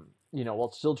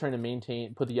 while still trying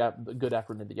to put the good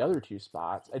effort into the other 2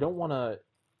 spots. I don't want to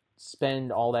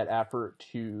spend all that effort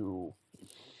to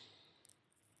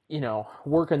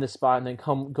work on this spot, and then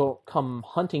come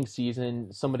hunting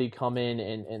season, somebody come in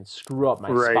and screw up my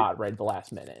spot right at the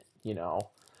last minute,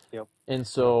 Yep. And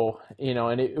so,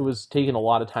 and it was taking a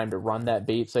lot of time to run that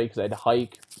bait site, because I had to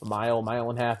hike a mile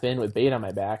and a half in with bait on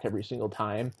my back every single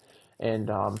time.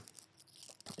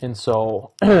 And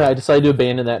so I decided to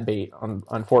abandon that bait.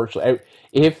 Unfortunately,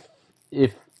 if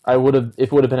it would have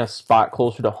been a spot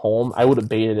closer to home, I would have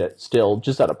baited it still,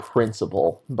 just out of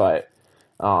principle, but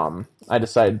I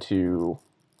decided to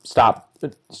stop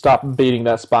baiting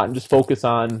that spot and just focus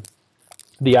on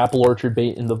the apple orchard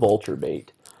bait and the vulture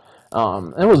bait.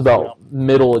 And it was about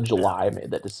middle of July I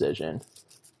made that decision.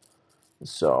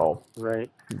 So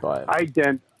right, but I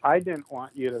didn't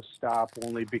want you to stop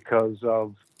only because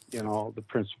of the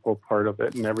principal part of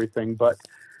it and everything, but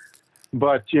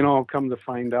come to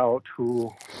find out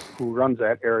who runs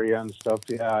that area and stuff.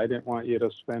 Yeah, I didn't want you to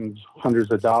spend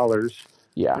hundreds of dollars.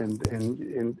 Yeah.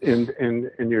 In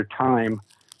your time,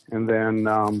 and then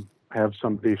have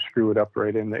somebody screw it up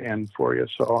right in the end for you.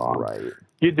 So right,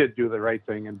 you did do the right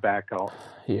thing and back out.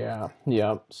 Yeah.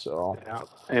 Yep. So yeah,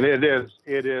 and it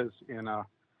is in a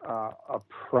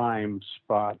prime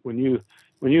spot. When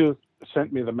you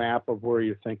sent me the map of where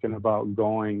you're thinking about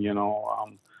going, it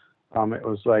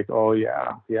was like, oh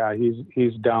yeah,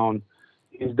 he's down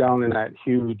in that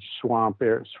huge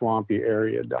swampy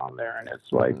area down there, and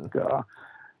it's like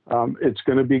it's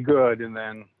going to be good. And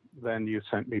then you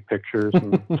sent me pictures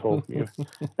and told me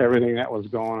everything that was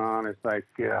going on. It's like,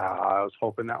 yeah, I was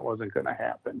hoping that wasn't going to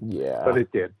happen. Yeah, but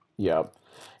it did. Yep.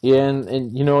 Yeah,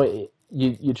 and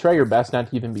you try your best not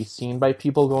to even be seen by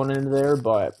people going into there,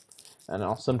 but I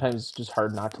know sometimes it's just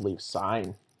hard not to leave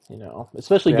sign,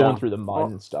 especially going through the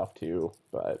mud and stuff too.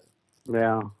 But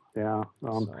yeah.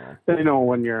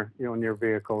 When your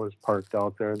vehicle is parked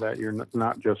out there, that you're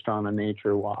not just on a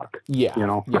nature walk. Yeah.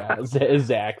 Yeah.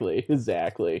 Exactly.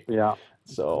 Yeah.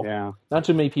 So yeah. Not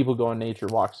too many people go on nature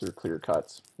walks through clear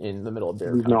cuts in the middle of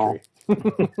bear country.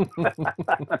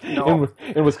 No.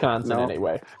 In Wisconsin,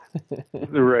 anyway.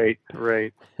 Right.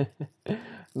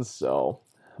 So,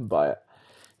 but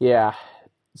yeah.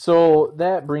 So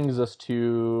that brings us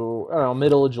to, I don't know,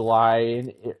 middle of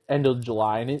July, end of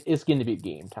July, and it's going to be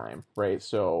game time, right?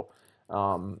 So,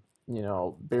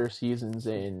 bear season's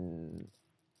in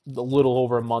a little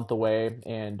over a month away,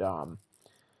 and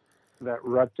that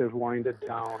rut is winded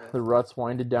down. The rut's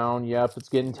winded down, yep. It's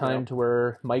getting time to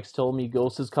where Mike's told me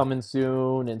Ghost is coming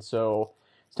soon, and so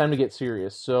it's time to get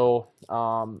serious. So,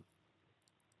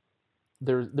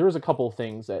 there was a couple of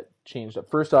things that changed up.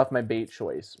 First off, my bait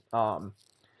choice.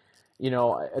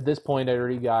 At this point,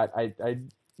 I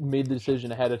made the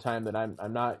decision ahead of time that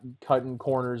I'm not cutting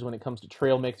corners when it comes to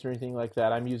trail mix or anything like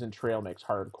that. I'm using trail mix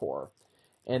hardcore.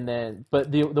 And then,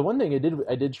 but the one thing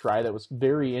I did try that was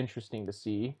very interesting to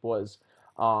see was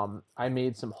I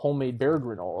made some homemade bear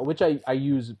granola, which I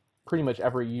use pretty much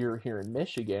every year here in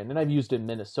Michigan, and I've used in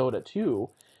Minnesota too,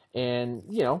 and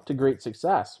to great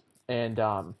success. And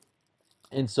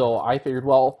so I figured,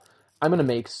 well, I'm gonna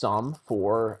make some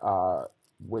for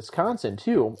Wisconsin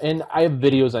too, and I have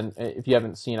videos on. If you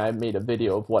haven't seen, I made a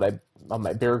video of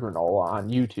my bear granola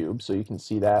on YouTube, so you can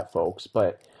see that, folks.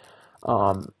 But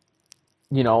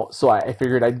so I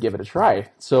figured I'd give it a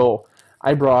try. So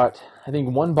I brought, I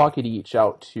think, 1 bucket each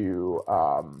out to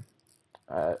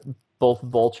both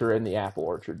Vulture and the Apple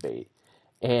Orchard bait,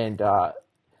 and I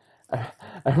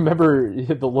remember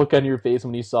the look on your face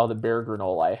when you saw the bear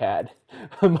granola I had.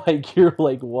 Mike, you're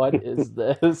like, "What is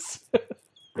this?"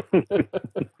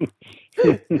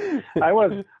 I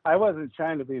wasn't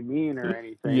trying to be mean or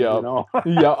anything. Yeah,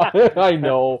 I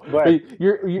know. But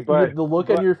the look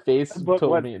on your face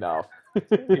told me enough.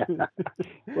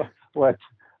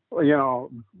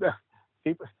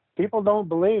 People don't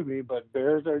believe me, but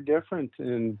bears are different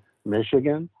in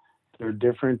Michigan. They're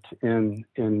different in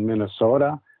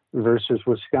Minnesota versus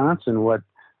Wisconsin.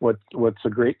 What's a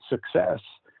great success,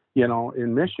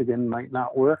 in Michigan might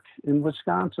not work in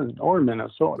Wisconsin or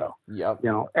Minnesota. Yep.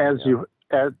 As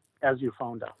you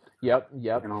found out. Yep.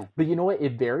 But you know what?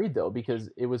 It varied though, because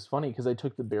it was funny because I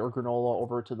took the bear granola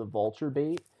over to the Vulture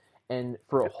bait, and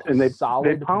for they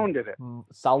pounded it.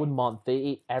 Solid month, they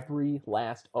ate every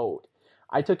last oat.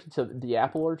 I took it to the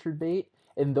Apple Orchard bait,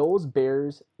 and those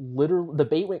bears literally, the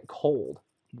bait went cold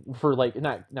for like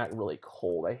not really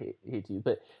cold. I hate to,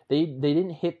 but they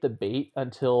didn't hit the bait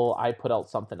until I put out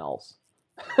something else.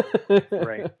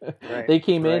 Right. They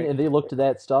came in and they looked at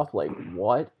that stuff like,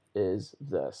 what is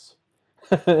this?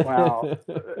 Well,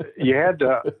 you had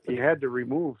to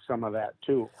remove some of that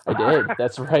too. I did.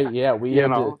 That's right. Yeah, we had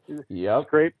to. Yep.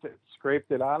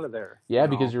 Scraped it out of there. Yeah,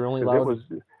 because you're only allowed.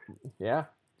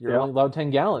 You're only allowed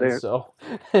 10 gallons. So.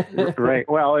 Right.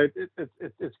 Well,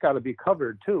 it's got to be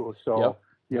covered too. So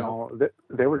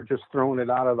they were just throwing it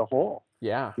out of the hole.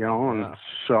 Yeah.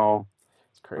 So.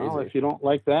 It's crazy. Well, if you don't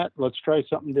like that, let's try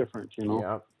something different.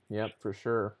 Yep, for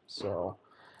sure. So,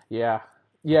 yeah.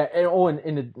 Yeah, and I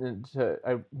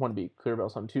want to be clear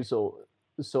about something too.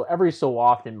 So every so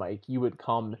often, Mike, you would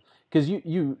come because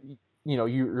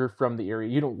you're from the area.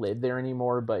 You don't live there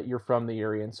anymore, but you're from the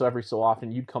area, and so every so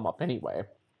often you'd come up anyway.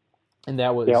 And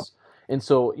that was, and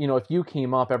so if you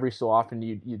came up every so often,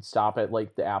 you'd stop at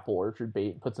like the Apple Orchard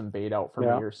bait and put some bait out for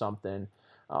me or something.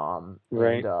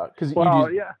 Right. Because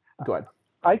go ahead.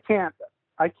 I can't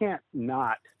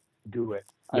not do it.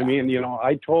 Yeah. I mean,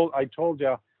 I told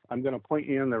you. I'm going to point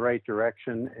you in the right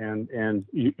direction, and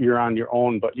you're on your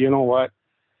own. But you know what?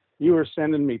 You were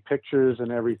sending me pictures and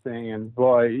everything, and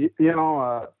boy,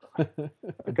 a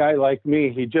guy like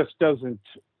me, he just doesn't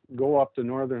go up to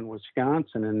northern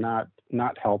Wisconsin and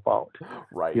not help out.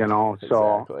 Right.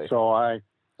 Exactly. So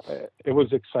it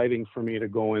was exciting for me to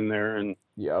go in there, and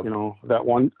that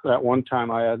one time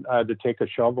I had to take a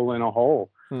shovel in a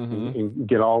hole and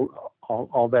get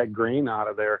all that grain out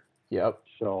of there. Yep.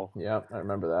 So. Yep, I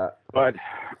remember that. But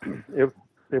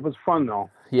it was fun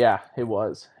though. Yeah, it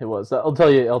was. It was. I'll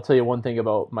tell you one thing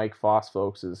about Mike Foss,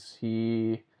 folks, is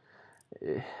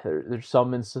there's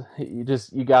some you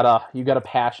got a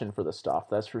passion for the stuff,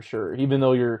 that's for sure. Even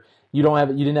though you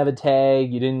didn't have a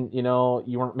tag,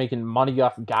 you weren't making money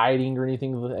off guiding or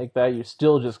anything like that, you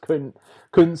still just couldn't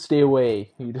stay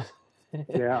away. You just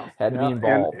had to be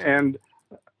involved. And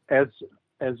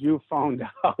as you found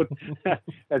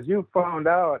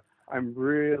out, I'm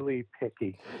really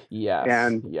picky. Yes.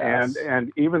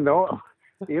 And even though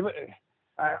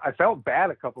I felt bad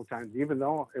a couple times, even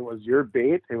though it was your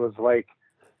bait, it was like,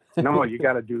 no, you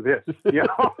got to do this,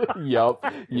 Yep.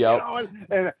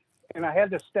 And I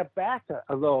had to step back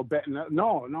a little bit. And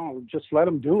no, just let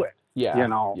them do it. Yeah.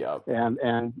 Yep.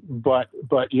 But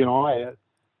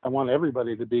I want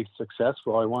everybody to be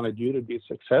successful. I wanted you to be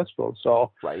successful.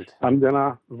 So right. I'm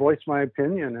gonna voice my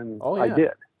opinion, and I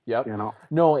did. Yep.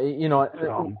 No,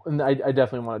 and I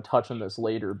definitely want to touch on this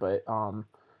later, but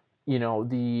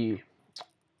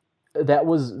that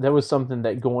was something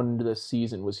that going into this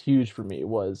season was huge for me,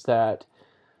 was that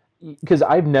because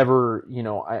I've never,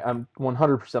 I'm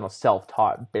 100% a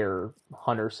self-taught bear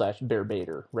hunter / bear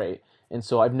baiter, right? And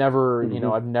so I've never,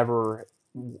 I've never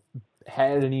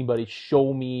had anybody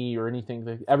show me or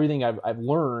anything. Everything I've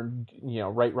learned,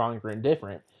 right, wrong, or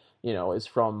indifferent, is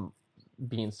from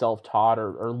being self-taught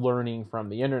or learning from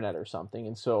the internet or something.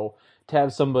 And so to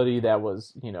have somebody that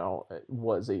was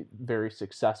a very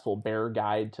successful bear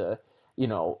guide to,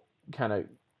 kind of,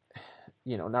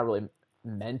 not really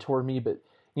mentor me, but,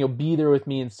 be there with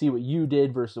me and see what you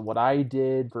did versus what I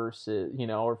did versus,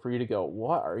 or for you to go,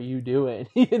 what are you doing?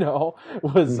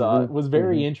 Was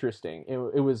very interesting.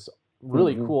 It was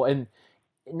really cool. And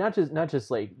not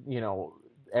just like,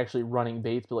 actually running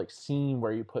baits, but like seeing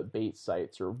where you put bait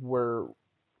sites or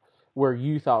where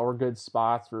you thought were good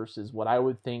spots versus what I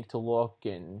would think to look.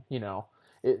 And,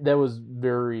 that was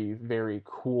very, very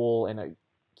cool and a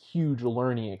huge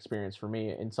learning experience for me,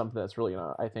 and something that's really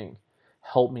gonna, I think,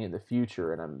 help me in the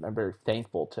future. And I'm very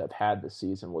thankful to have had this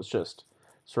season. Was just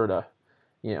sort of,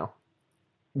 you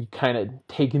kind of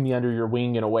taking me under your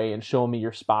wing in a way and showing me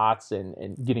your spots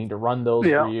and getting to run those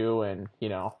for you. And,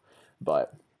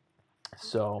 but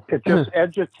so it just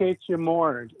educates you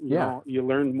more. You know, you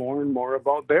learn more and more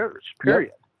about bears,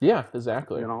 period. Yeah,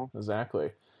 exactly.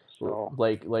 Exactly. So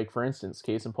like for instance,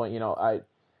 case in point,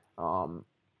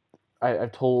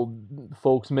 I've told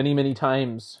folks many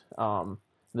times,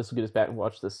 this will get us back and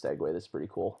watch this segue. That's pretty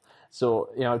cool. So,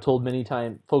 I've told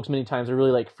folks many times, I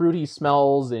really like fruity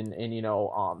smells and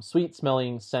sweet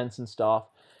smelling scents and stuff.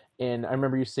 And I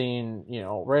remember you saying,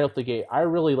 right out the gate, I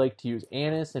really like to use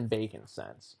anise and bacon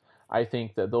scents. I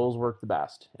think that those work the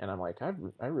best. And I'm like, I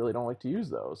really don't like to use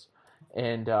those.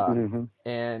 And,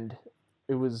 and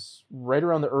it was right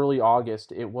around the early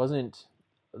August. It wasn't,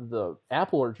 the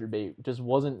apple orchard bait just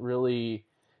wasn't really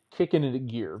kicking into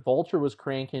gear. Vulture was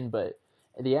cranking, but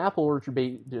the apple orchard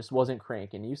bait just wasn't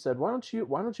cranking. You said, why don't you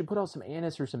put out some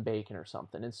anise or some bacon or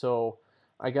something? And so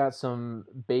I got some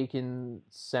bacon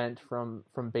scent from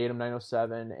Batum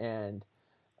 907, and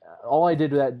all I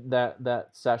did that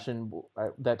session,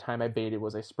 that time I baited,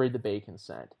 was I sprayed the bacon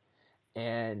scent,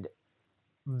 and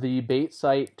the bait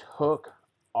site took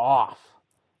off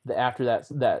after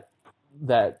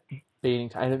that baiting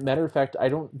time. As a matter of fact,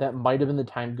 that might have been the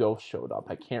time Ghost showed up.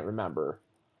 I can't remember.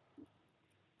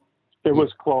 It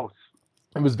was close.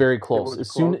 It was very close.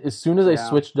 As soon as I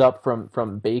switched up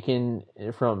from bacon,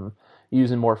 from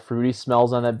using more fruity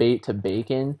smells on that bait to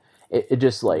bacon, it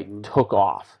just took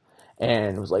off,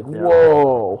 and it was like,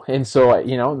 whoa. And so it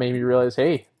made me realize,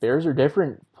 hey, bears are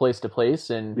different place to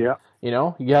place, and you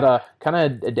gotta kind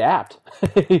of adapt.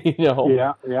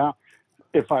 Yeah.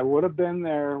 If I would have been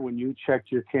there when you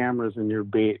checked your cameras and your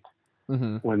bait,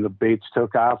 when the baits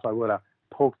took off, I would have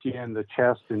poked you in the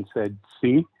chest and said,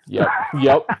 see?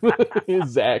 Yep.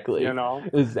 Exactly.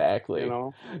 Exactly.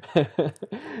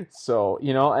 So,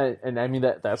 and I mean,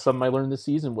 that's something I learned this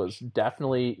season, was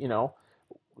definitely,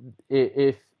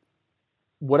 if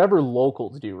whatever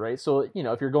locals do, right? So,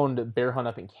 if you're going to bear hunt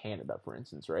up in Canada, for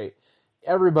instance, right?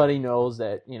 Everybody knows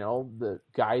that, the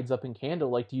guides up in Canada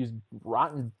like to use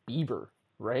rotten beaver,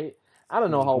 right? I don't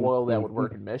know how well that would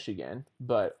work in Michigan,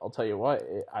 but I'll tell you what,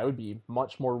 I would be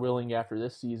much more willing after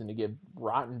this season to give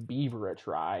rotten beaver a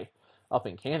try up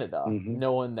in Canada,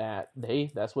 knowing that, hey,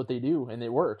 that's what they do and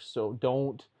it works. So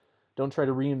don't try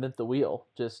to reinvent the wheel.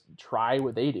 Just try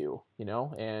what they do,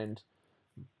 and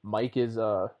Mike is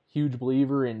a huge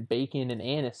believer in bacon and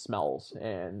anise smells,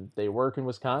 and they work in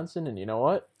Wisconsin, and you know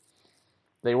what?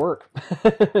 They work.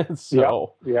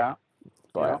 So, yeah.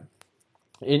 But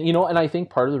And and I think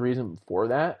part of the reason for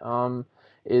that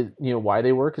is why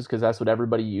they work is because that's what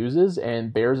everybody uses,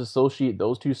 and bears associate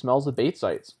those two smells with bait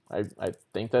sites. I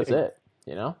think that's it.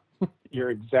 You're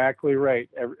exactly right.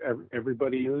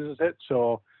 Everybody uses it,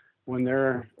 so when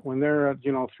they're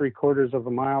 3/4 of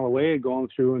a mile away going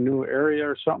through a new area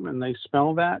or something, and they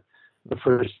smell that, the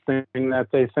first thing that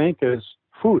they think is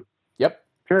food. Yep.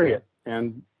 Period.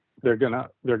 And they're gonna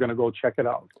go check it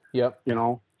out. Yep.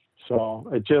 So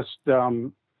it just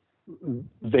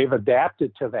they've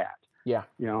adapted to that. Yeah.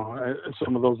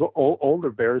 Some of those older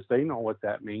bears, they know what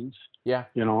that means. Yeah.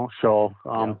 So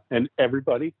and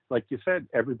everybody, like you said,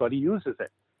 everybody uses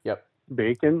it. Yep.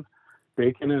 Bacon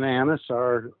and anise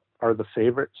are the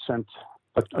favorite scent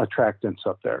attractants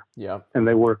up there. Yeah. And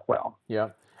they work well. Yeah.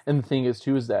 And the thing is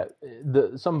too is that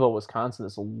Somerville, Wisconsin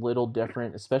is a little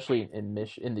different, especially in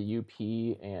the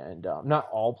UP, and not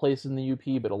all places in the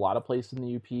UP, but a lot of places in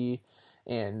the UP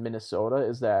and Minnesota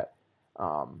is that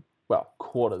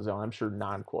quota zone. I'm sure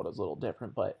non-quota is a little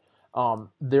different, but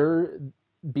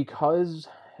because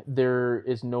there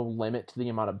is no limit to the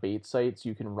amount of bait sites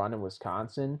you can run in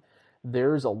Wisconsin,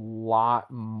 there's a lot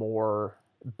more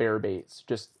bear baits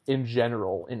just in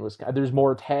general in Wisconsin. There's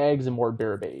more tags and more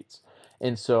bear baits.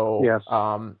 And so yes.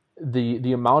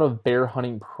 The amount of bear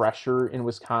hunting pressure in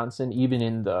Wisconsin, even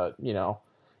in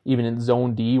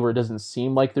Zone D where it doesn't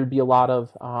seem like there'd be a lot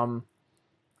of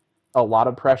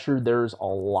pressure, there's a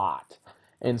lot.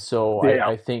 And so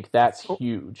I think that's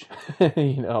huge.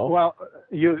 Well,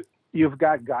 you've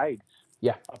got guides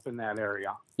up in that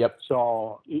area. Yep.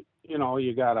 So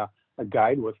you got a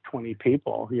guide with 20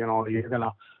 people, you're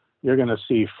gonna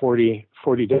see 40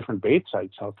 different bait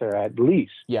sites out there at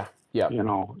least. Yeah. Yeah.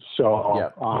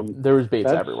 So there was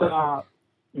baits everywhere.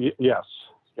 Yes.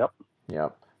 Yep.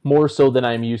 Yep. More so than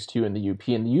I'm used to in the UP.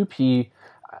 In the UP,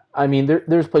 I mean,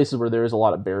 there's places where there's a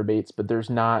lot of bear baits, but there's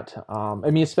not.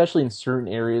 Especially in certain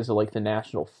areas of like the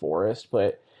national forest,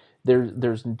 but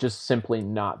there's just simply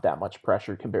not that much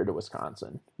pressure compared to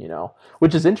Wisconsin.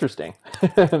 Which is interesting.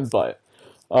 But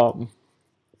so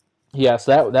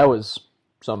that was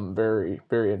some very,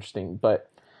 very interesting. But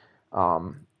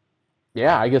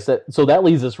I guess that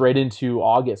leads us right into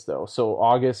August though. So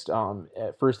August,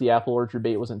 at first the apple orchard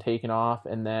bait wasn't taken off,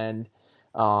 and then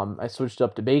I switched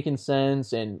up to bacon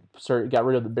scents and got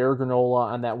rid of the bear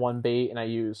granola on that one bait, and I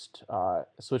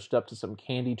switched up to some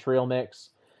candy trail mix,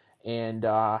 and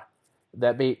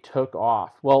that bait took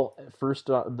off. Well,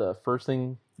 the first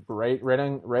thing right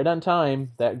on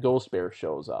time, that ghost bear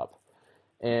shows up,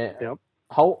 and yep.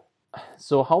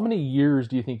 How many years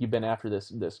do you think you've been after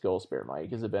this ghost bear,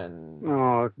 Mike? Has it been?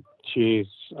 Oh, geez,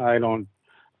 Long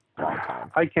time.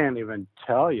 I can't even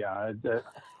tell you. I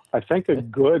think a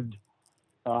good,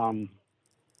 a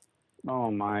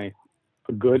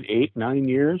good 8-9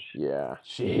 years. Yeah,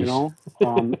 jeez.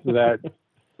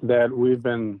 That we've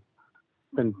been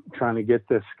trying to get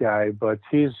this guy, but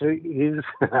he's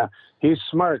he's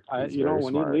smart. When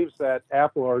smart. He leaves that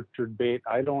apple orchard bait,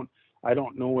 I don't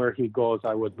know where he goes.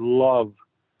 I would love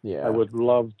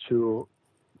to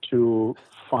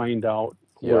find out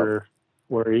where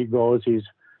he goes.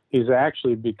 He's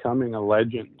actually becoming a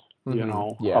legend,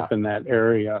 up in that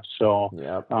area. So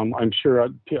I'm sure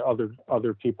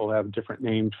other people have different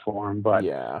names for him, but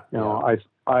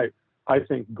I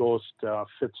think Ghost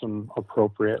fits him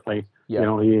appropriately.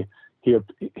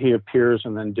 He appears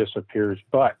and then disappears,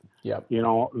 but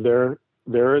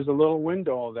there is a little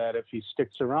window that if he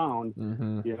sticks around,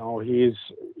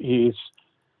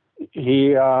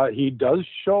 he does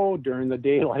show during the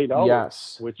daylight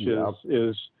hours, which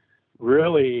is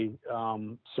really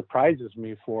surprises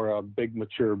me for a big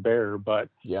mature bear. But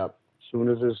soon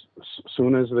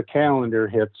as the calendar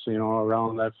hits,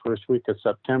 around that first week of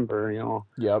September,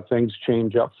 things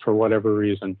change up for whatever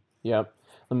reason. Yep.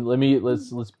 I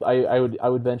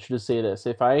would venture to say this: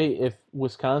 if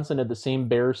Wisconsin had the same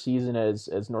bear season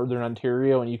as Northern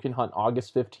Ontario, and you can hunt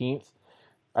August 15th,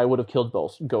 I would have killed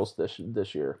Ghost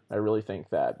this year. I really think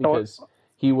that, because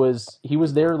he was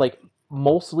there like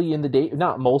mostly in the day,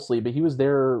 not mostly, but he was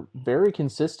there very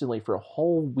consistently for a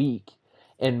whole week,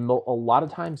 and a lot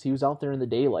of times he was out there in the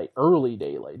daylight, early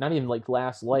daylight, not even like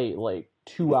last light, like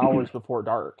 2 hours before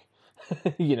dark.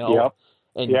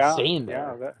 And staying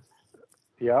there.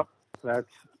 Yep,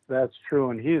 that's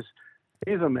true, and he's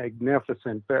a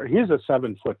magnificent bear. He's a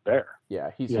 7-foot bear.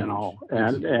 Yeah, he's huge.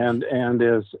 And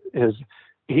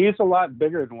he's a lot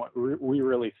bigger than what we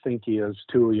really think he is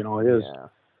too.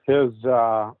 His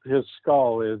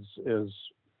skull is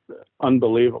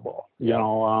unbelievable.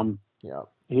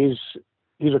 He's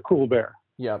a cool bear.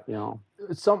 Yeah.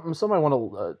 Some I want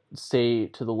to say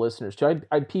to the listeners too.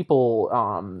 I people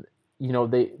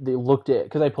they looked at,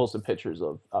 because I posted pictures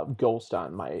of Ghost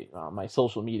on my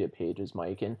social media pages,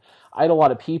 Mike, and I had a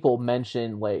lot of people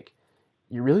mention, like,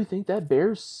 you really think that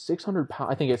bear's 600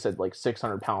 pounds? I think I said like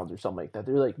 600 pounds or something like that.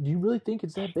 They're like, do you really think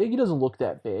it's that big? He doesn't look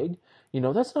that big.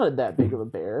 That's not that big of a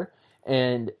bear.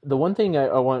 And the one thing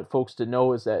I want folks to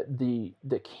know is that the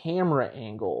camera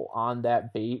angle on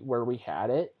that bait where we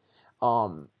had it,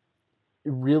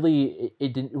 really,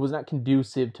 it was not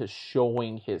conducive to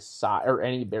showing his size, or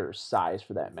any bear's size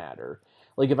for that matter.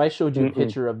 Like, if I showed you a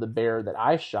picture of the bear that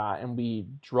I shot and we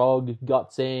drug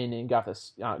guts in and got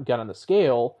on the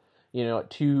scale, at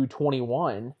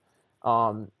 221,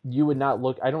 you would not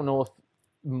look. I don't know if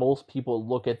most people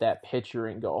look at that picture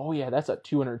and go, "Oh yeah, that's a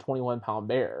 221 pound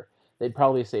bear." They'd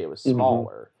probably say it was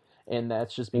smaller, and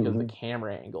that's just because of the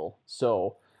camera angle.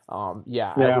 So,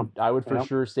 I would for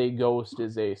sure say Ghost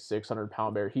is a 600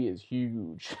 pound bear. He is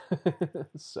huge.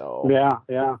 So yeah,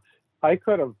 I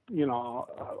could have,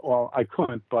 well, I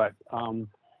couldn't, but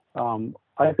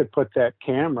I could put that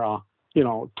camera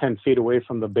 10 feet away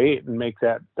from the bait and make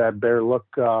that bear look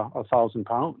 1,000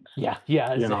 pounds. Yeah,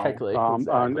 exactly. And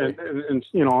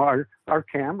our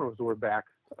cameras were back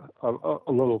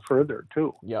a little further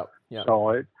too. Yep. So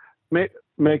it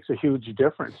makes a huge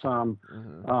difference.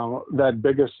 That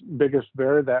biggest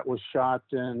bear that was shot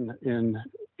in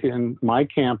my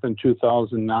camp in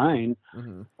 2009.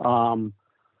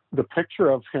 The picture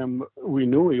of him, we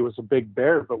knew he was a big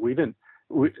bear, but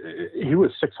he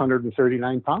was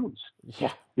 639 pounds.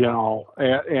 Yeah.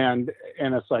 And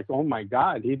it's like, oh my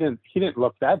God, he didn't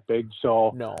look that big.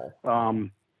 So no.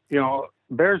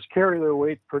 Bears carry their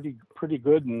weight pretty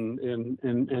good and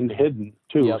hidden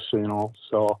too. Yep.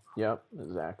 So. Yep.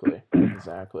 Exactly.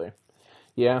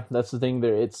 Yeah, that's the thing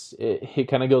there. It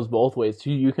kind of goes both ways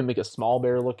too. You can make a small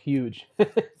bear look huge.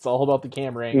 It's all about the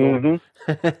camera angle.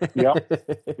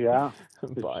 Yep. Yeah.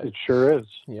 It sure is.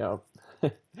 Yeah.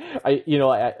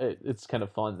 It's kind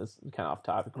of fun. This is kind of off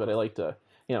topic, but I like to,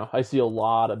 I see a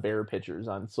lot of bear pictures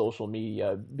on social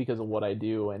media because of what I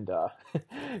do, and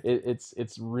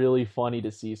it's really funny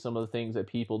to see some of the things that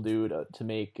people do to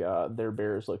make their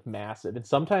bears look massive. And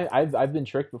sometimes I've been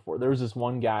tricked before. There was this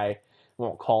one guy, I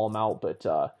won't call him out, but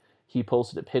he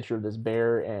posted a picture of this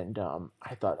bear, and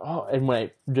I thought, and when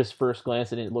I just first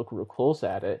glanced at it and looked real close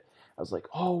at it, I was like,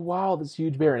 oh, wow, this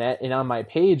huge bear. And on my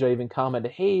page, I even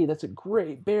commented, hey, that's a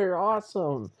great bear.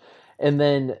 Awesome. And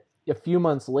then a few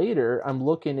months later, I'm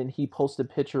looking, and he posted a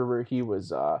picture where he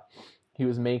was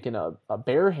making a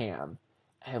bear ham.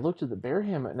 And I looked at the bear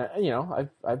ham, and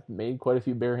I've made quite a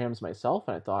few bear hams myself,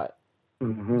 and I thought,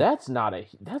 that's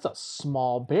a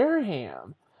small bear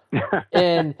ham.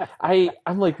 And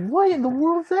I'm like, what in the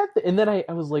world is that? And then I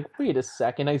was like, wait a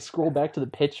second. I scrolled back to the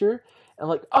picture. I'm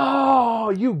like,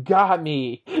 oh, you got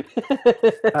me.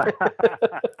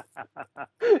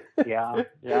 Yeah.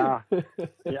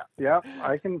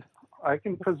 I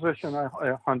can position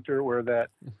a hunter where that,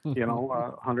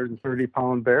 130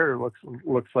 pound bear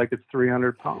looks like it's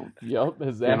 300 pounds. Yep,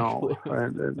 exactly.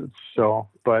 So,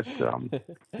 but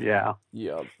yeah.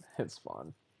 Yep, it's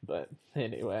fun. But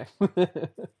anyway,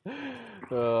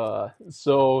 so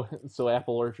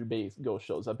Apple Orchard bait Ghost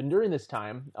shows up, and during this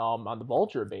time, on the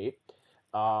vulture bait,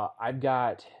 I've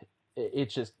got,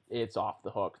 it's off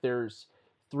the hook. There's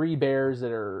 3 bears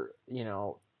that are,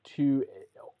 2,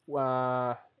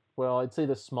 well, I'd say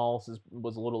the smallest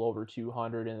was a little over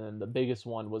 200, and then the biggest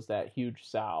one was that huge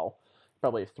sow,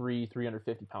 probably a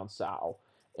 350 pound sow,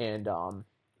 and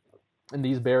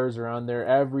these bears are on there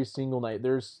every single night.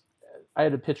 I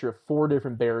had a picture of 4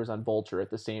 different bears on vulture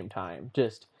at the same time,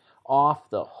 just off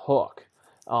the hook.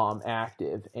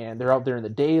 Active, and they're out there in the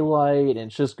daylight, and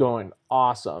it's just going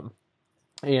awesome.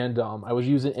 And I was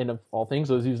using, and of all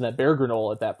things, I was using that bear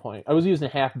granola at that point. I was using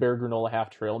half bear granola, half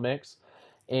trail mix,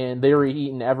 and they were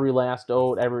eating every last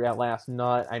oat, every last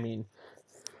nut. I mean,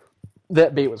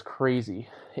 that bait was crazy,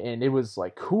 and it was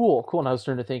like cool. And I was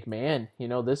starting to think, man,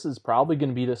 this is probably going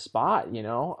to be the spot.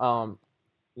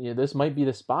 This might be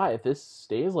the spot if this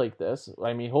stays like this.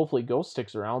 I mean, hopefully Ghost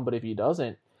sticks around, but if he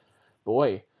doesn't,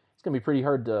 boy, it's gonna be pretty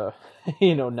hard to,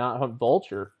 not hunt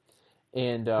vulture.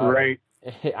 And right.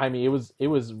 I mean, it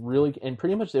was really, and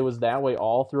pretty much it was that way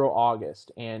all through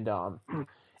August. And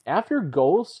after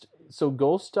Ghost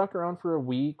stuck around for a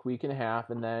week and a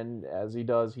half, and then as he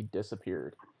does, he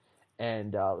disappeared.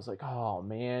 And I was like, oh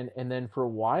man. And then for a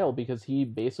while, because he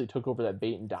basically took over that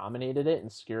bait and dominated it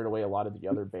and scared away a lot of the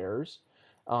other bears.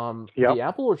 The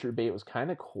Apple Orchard bait was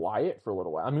kind of quiet for a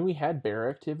little while. I mean, we had bear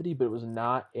activity, but it was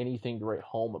not anything to write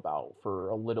home about for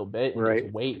a little bit in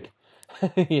its wake,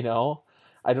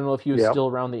 I don't know if he was Yep. still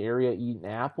around the area eating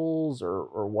apples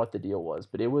or what the deal was,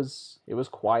 but it was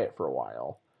quiet for a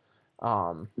while.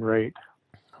 Right.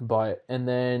 But and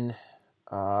then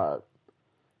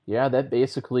yeah, that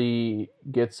basically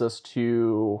gets us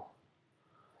to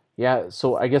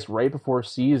so I guess right before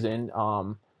season.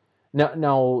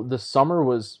 Now the summer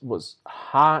was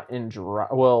hot and dry.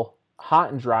 Well,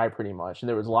 hot and dry pretty much, and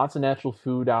there was lots of natural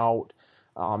food out.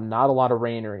 Not a lot of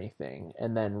rain or anything.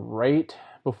 And then right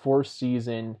before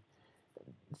season,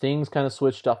 things kind of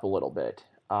switched up a little bit.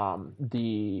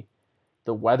 The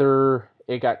weather,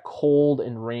 it got cold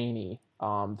and rainy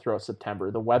throughout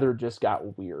September. The weather just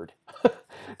got weird,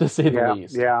 to say the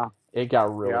least. Yeah. It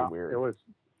got really weird. It was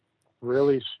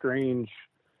really strange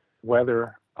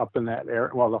weather up in that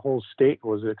area. Well, the whole state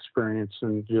was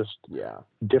experiencing just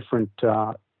different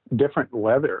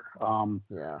weather.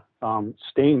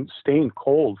 Staying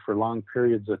cold for long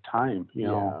periods of time, you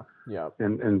know,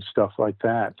 and stuff like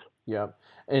that. Yep.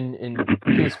 And in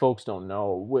case folks don't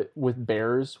know, with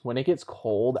bears, when it gets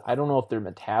cold, I don't know if their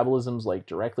metabolism's like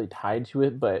directly tied to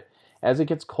it, but as it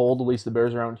gets cold, at least the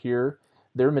bears around here,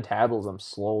 their metabolism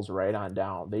slows right on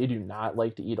down. They do not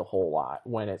like to eat a whole lot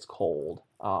when it's cold,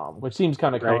 which seems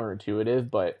kind of counterintuitive,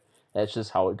 but that's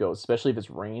just how it goes. Especially if it's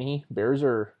rainy, bears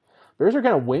are kind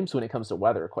of wimps when it comes to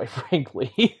weather, quite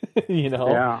frankly. You know.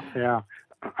 Yeah.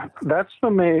 That's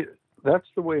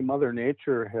the way Mother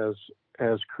Nature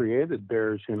has created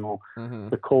bears. You know,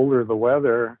 the colder the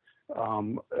weather,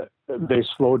 they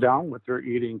slow down what they're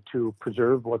eating to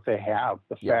preserve what they have,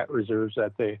 the fat reserves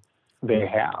that they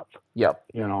have. Yep.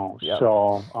 You know. Yep.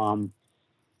 So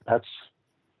that's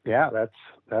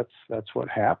what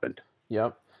happened.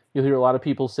 Yep. You'll hear a lot of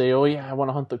people say, "Oh yeah, I want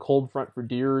to hunt the cold front for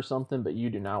deer or something," but you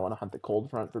do not want to hunt the cold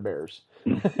front for bears.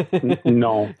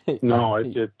 No,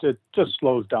 it just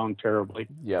slows down terribly.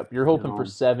 Yep, you're hoping for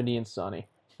 70 and sunny.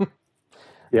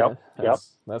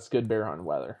 That's good bear hunting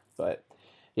weather. But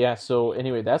yeah, so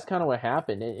anyway, that's kind of what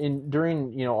happened. And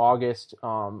during August,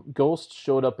 Ghost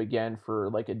showed up again for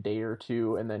like a day or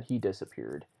two, and then he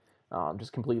disappeared,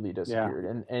 just completely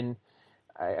disappeared. And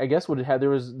I guess what it had, there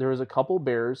was a couple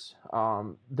bears.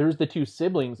 There's the two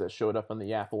siblings that showed up on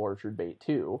the apple orchard bait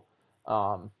too.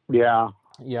 That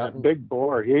big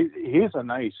boar. He's a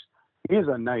nice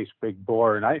big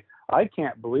boar, and I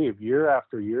can't believe year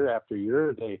after year after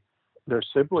year they're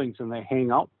siblings and they hang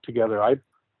out together. I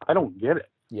don't get it.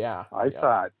 I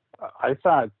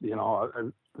thought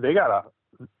they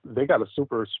got a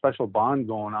super special bond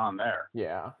going on there.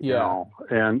 You know,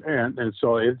 and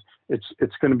so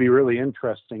it's going to be really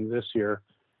interesting this year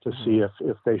to see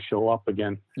if they show up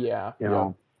again. You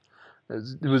know,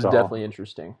 it was definitely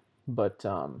interesting. But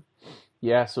so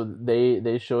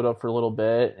they showed up for a little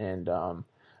bit, and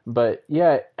but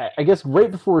yeah, I guess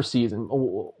right before season,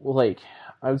 like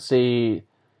I would say.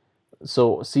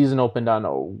 So season opened on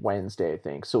a Wednesday, I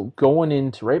think. So going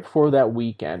into right before that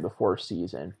weekend before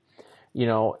season,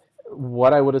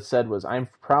 what I would have said was I'm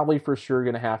probably for sure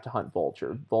going to have to hunt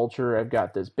vulture. Vulture, I've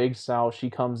got this big sow.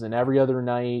 She comes in every other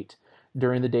night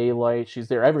during the daylight. She's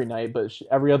there every night, but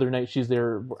every other night she's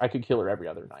there. I could kill her every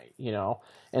other night,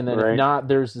 And then if not,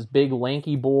 there's this big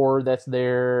lanky boar that's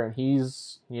there, and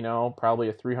he's, probably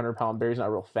a 300-pound bear. He's not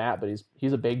real fat, but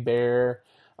he's a big bear.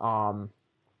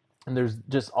 And there's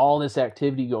just all this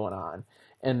activity going on.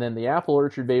 And then the apple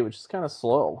orchard bait, which is kind of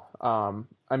slow.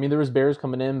 I mean, there was bears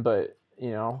coming in, but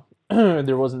it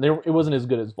wasn't as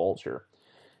good as vulture.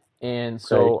 And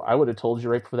so I would have told you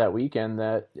right before that weekend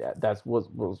that that's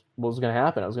what was going to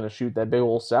happen. I was going to shoot that big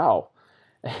old sow.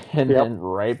 And then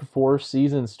right before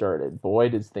season started, boy,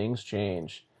 did things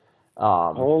change.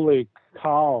 Holy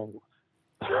cow.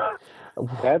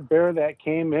 That bear that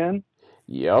came in,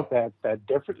 Yep. That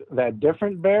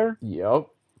different bear. Yep.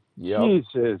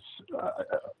 Jesus,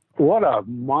 what a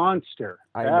monster!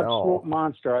 Absolute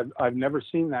monster. I've never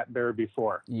seen that bear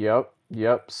before. Yep.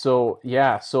 So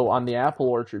on the apple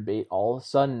orchard bait, all of a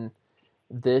sudden,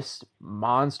 this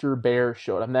monster bear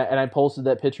showed up, and I posted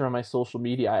that picture on my social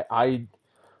media. I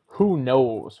who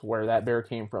knows where that bear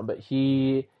came from, but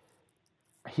he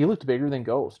looked bigger than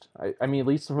Ghost. I mean, at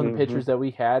least from the pictures that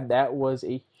we had, that was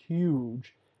a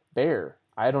huge bear.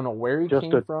 I don't know where he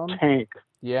came from. Just a tank.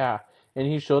 Yeah, and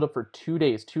he showed up for 2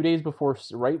 days. 2 days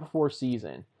right before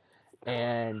season,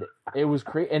 and it was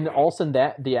crazy. And all of a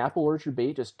sudden, the apple orchard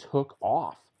bait just took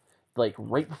off, like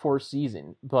right before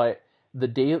season. But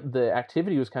the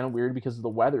activity was kind of weird because of the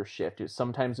weather shift.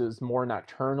 Sometimes it was more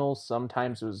nocturnal.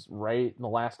 Sometimes it was right in the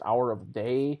last hour of the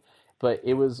day. But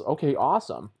it was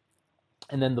awesome.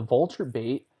 And then the vulture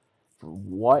bait, for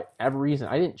whatever reason,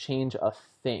 I didn't change a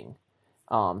thing.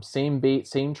 Same bait,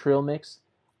 same trail mix.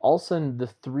 all of a sudden the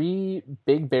 3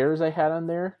 big bears I had on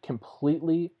there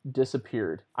completely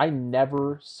disappeared. I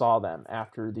never saw them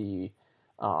after the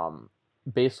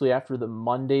basically after the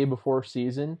Monday before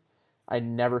season. I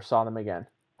never saw them again.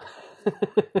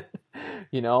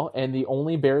 And the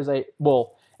only bears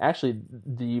actually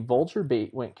the vulture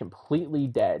bait went completely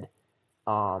dead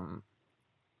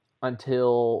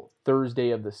until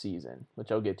Thursday of the season,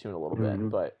 which I'll get to in a little bit,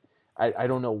 but I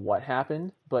don't know what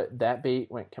happened, but that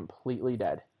bait went completely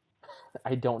dead.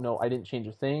 I don't know. I didn't change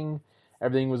a thing.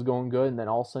 Everything was going good, and then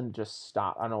all of a sudden it just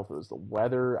stopped. I don't know if it was the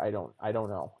weather. I don't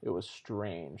know. It was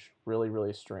strange. Really,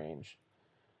 really strange.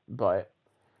 But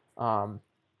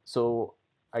so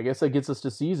I guess that gets us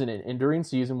to season. And during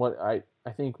season, what I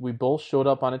think we both showed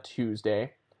up on a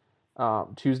Tuesday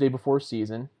before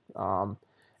season.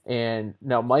 And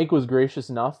now Mike was gracious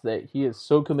enough that he is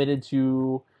so committed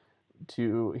to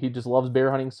he just loves bear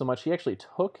hunting so much. He actually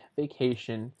took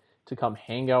vacation to come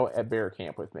hang out at bear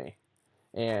camp with me.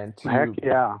 And heck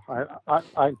yeah,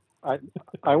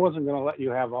 I wasn't going to let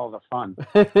you have all the fun.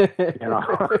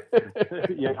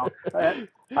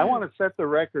 I want to set the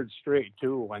record straight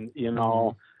too. When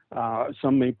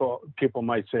some people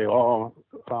might say, "Oh,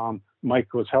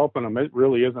 Mike was helping him." It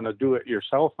really isn't a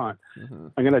do-it-yourself hunt.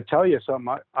 I'm going to tell you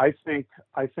something. I think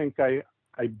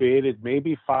I baited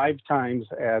maybe 5 times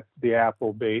at the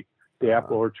apple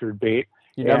orchard bait.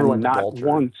 You never went to not vulture.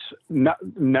 Once.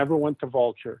 Never went to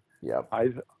vulture. Yep.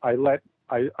 I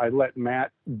let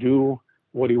Matt do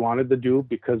what he wanted to do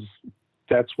because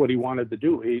that's what he wanted to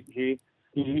do. He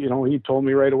told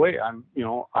me right away,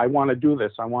 I want to do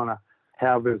this. I want to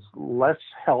have as less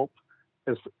help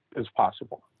as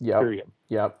possible. Yep. Period.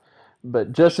 Yep.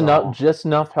 But just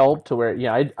enough help to where,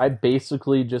 I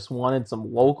basically just wanted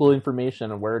some local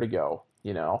information on where to go,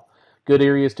 good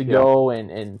areas to go,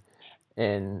 and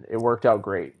it worked out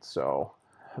great. So,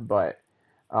 but,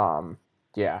 so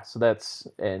that's,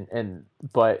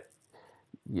 but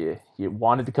you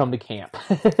wanted to come to camp.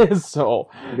 So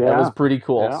that was pretty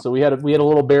cool. Yeah. So we had a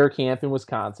little bear camp in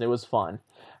Wisconsin. It was fun.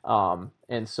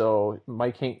 And so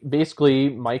Mike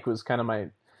was kind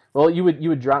of you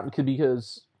would drop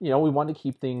because, we wanted to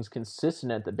keep things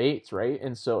consistent at the baits, right?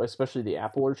 And so especially the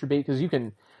apple orchard bait, because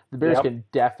the bears can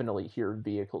definitely hear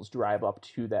vehicles drive up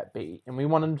to that bait, and we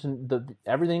want them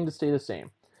everything to stay the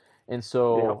same. And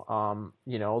so,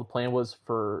 the plan was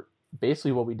for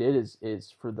basically what we did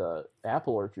is for the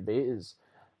apple orchard bait is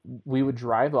we would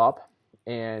drive up,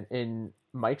 and in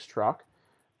Mike's truck,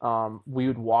 we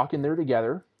would walk in there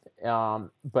together.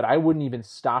 But I wouldn't even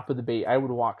stop at the bait. I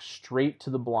would walk straight to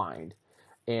the blind,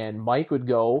 and Mike would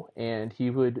go and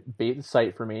he would bait the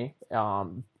site for me.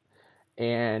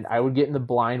 And I would get in the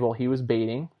blind while he was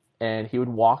baiting, and he would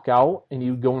walk out and he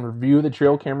would go and review the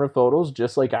trail camera photos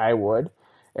just like I would,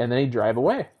 and then he'd drive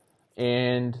away.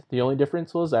 And the only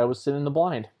difference was I was sitting in the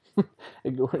blind,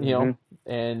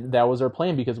 and that was our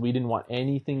plan because we didn't want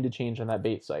anything to change on that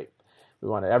bait site. We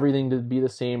wanted everything to be the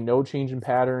same, no change in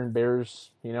pattern, bears,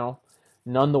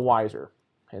 none the wiser.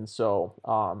 And so,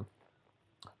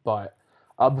 but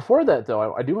before that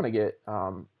though, I do want to get,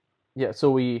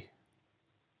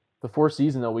 before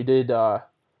season though, we did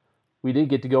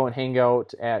get to go and hang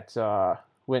out at,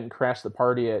 went and crashed the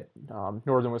party at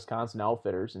Northern Wisconsin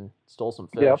Outfitters and stole some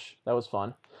fish. Yep. That was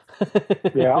fun.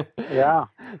 yeah,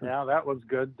 that was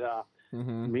good.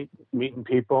 Meeting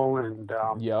people and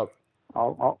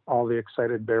all the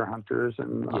excited bear hunters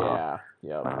and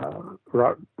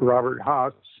Robert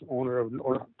Haas, owner of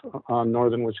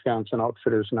Northern Wisconsin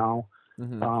Outfitters now.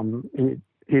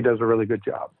 He does a really good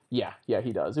job. Yeah,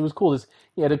 he does. It was cool.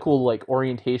 He had a cool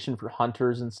orientation for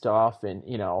hunters and stuff, and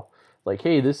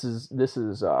hey, this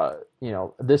is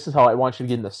how I want you to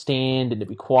get in the stand and to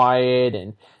be quiet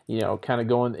and kind of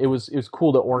going. It was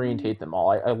cool to orientate them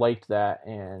all. I liked that,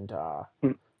 and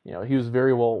he was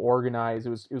very well organized. It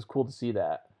was cool to see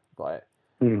that. But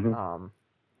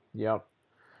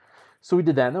so we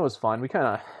did that, and that was fun.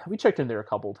 We checked in there a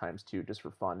couple of times too, just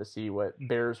for fun to see what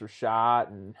bears were shot,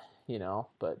 and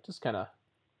but just kind of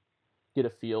get a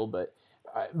feel. But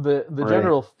the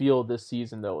general feel this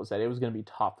season though was that it was going to be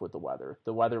tough with the weather.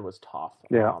 The weather was tough.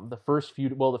 Yeah. The first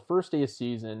day of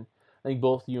season, I think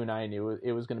both you and I knew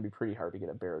it was going to be pretty hard to get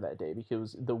a bear that day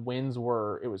because it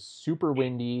was super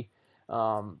windy.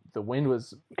 The wind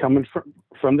was coming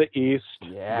from the east.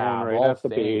 Yeah, right at the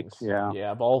bait.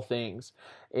 Yeah, of all things.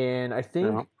 And I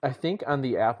think on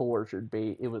the apple orchard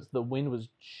bait, the wind was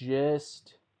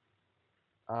just.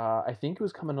 I think it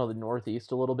was coming out of the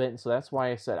northeast a little bit, and so that's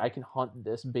why I said I can hunt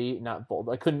this bait, not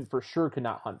vulture. I could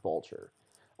not hunt vulture,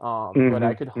 but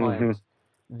I could hunt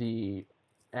the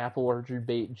apple orchard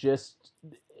bait.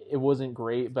 It wasn't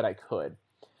great, but I could.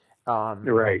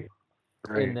 Right.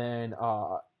 And then,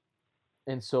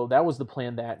 and so that was the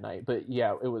plan that night. But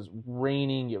yeah, it was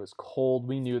raining. It was cold.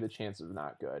 We knew the chances were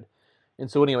not good. And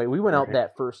so anyway, we went out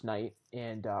that first night,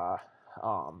 and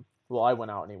well, I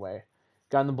went out anyway.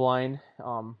 Got in the blind.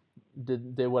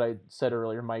 Did what I said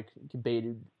earlier. Mike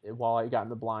baited while I got in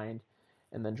the blind,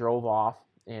 and then drove off.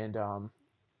 And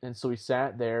so we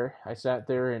sat there. I sat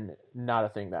there, and not a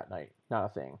thing that night. Not a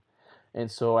thing. And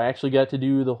so I actually got to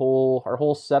do our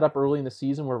whole setup early in the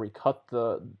season where we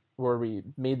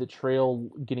made the trail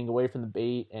getting away from the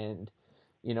bait and,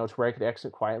 to where I could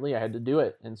exit quietly. I had to do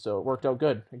it. And so it worked out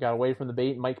good. I got away from the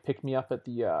bait. Mike picked me up at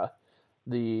the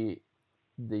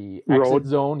exit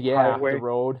zone. Yeah, highway. The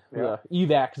road, the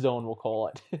evac zone, we'll call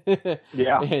it.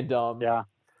 Yeah. And,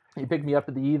 he picked me up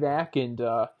at the evac, and,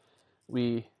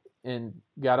 we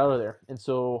got out of there. And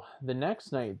so the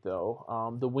next night,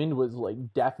 though, the wind was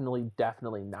like definitely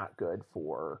not good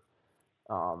for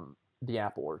the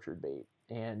apple orchard bait.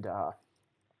 And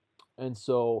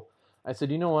so I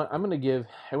said, you know what, I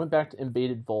went back and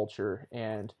baited vulture,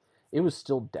 and it was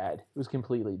still dead. It was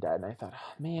completely dead. And I thought,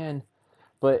 oh, man,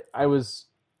 but I was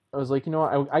like,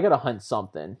 I got to hunt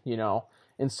something,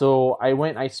 And so I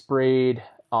went, I sprayed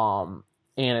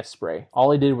anise spray.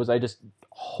 All I did was I just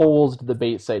hosed the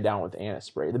bait side down with anise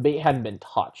spray. The bait hadn't been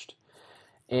touched,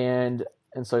 and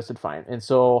so I said fine. And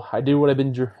so I did what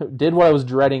I was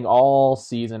dreading all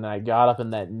season. I got up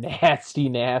in that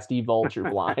nasty vulture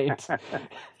blind,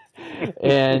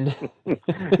 and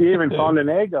you even found an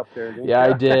egg up there. Didn't you?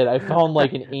 I did. I found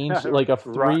like an ancient, like a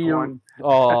 3-year.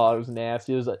 Oh, it was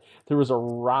nasty. There was a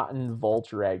rotten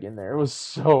vulture egg in there. It was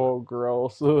so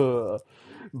gross. Ugh.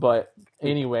 But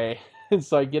anyway,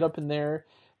 so I get up in there.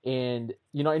 And,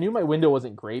 I knew my window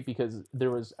wasn't great because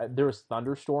there was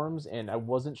thunderstorms, and I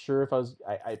wasn't sure if I was,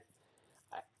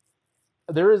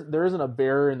 there isn't a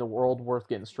bear in the world worth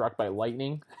getting struck by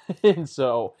lightning. And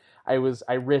so I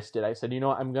risked it. I said,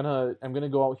 I'm going to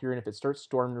go out here, and if it starts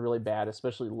storming really bad,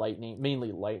 especially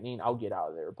mainly lightning, I'll get out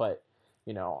of there, but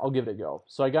I'll give it a go.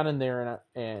 So I got in there,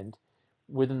 and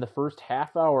within the first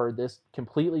half hour, this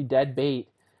completely dead bait,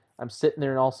 I'm sitting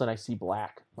there, and all of a sudden I see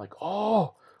black. I'm like,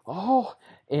 oh,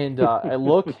 and I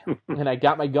look, and I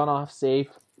got my gun off safe,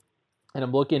 and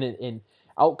I'm looking, and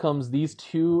out comes the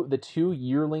two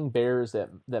yearling bears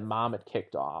that Mom had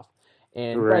kicked off,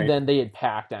 and by then they had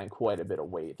packed on quite a bit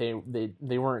of weight. They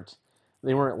weren't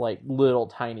like little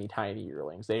tiny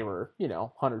yearlings. They were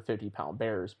 150-pound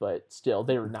bears, but still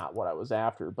they were not what I was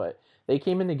after. But they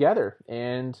came in together,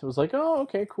 and it was like, oh,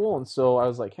 okay, cool. And so I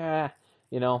was like,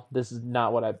 this is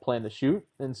not what I planned to shoot,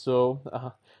 and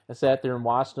so I sat there and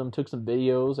watched them, took some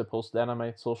videos. I posted that on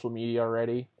my social media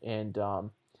already. And so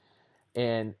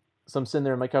I'm sitting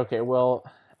there, I'm like, okay, well,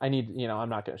 I need, I'm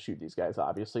not going to shoot these guys,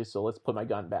 obviously. So let's put my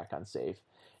gun back on safe.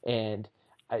 And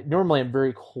normally I'm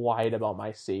very quiet about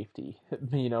my safety.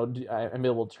 I'm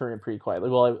able to turn it pretty quietly.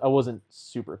 Well, I wasn't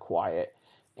super quiet.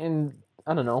 And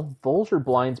I don't know, vulture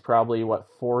blind's probably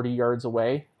 40 yards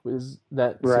away. Was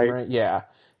that right? Yeah.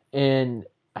 And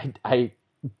I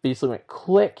basically went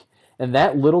click. And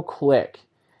that little click,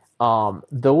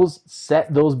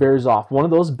 set those bears off. One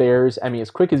of those bears, as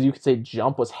quick as you could say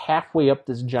jump, was halfway up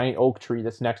this giant oak tree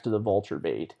that's next to the vulture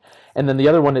bait. And then the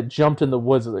other one that jumped in the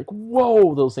woods was like,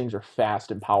 whoa, those things are fast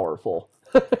and powerful.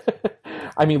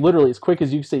 Literally, as quick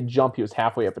as you could say jump, he was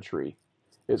halfway up a tree.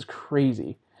 It was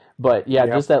crazy. But yeah,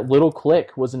 just that little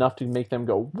click was enough to make them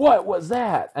go, what was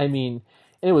that? And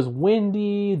it was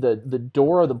windy, the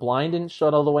door of the blind didn't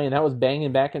shut all the way, and that was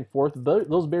banging back and forth.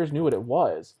 Those bears knew what it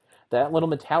was. That little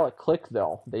metallic click,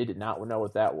 though, they did not know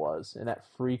what that was, and that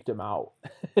freaked them out.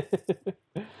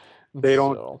 They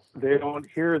don't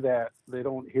hear that. They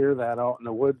don't hear that out in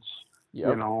the woods,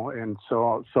 and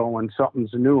so when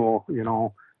something's new,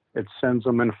 it sends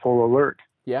them in full alert.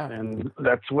 Yeah. And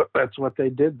that's what they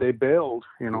did. They bailed,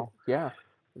 Yeah,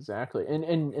 exactly.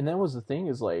 And that was the thing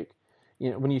is like,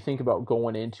 when you think about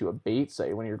going into a bait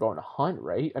site, when you're going to hunt,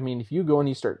 right? If you go and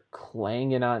you start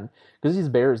clanging on, because these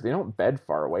bears, they don't bed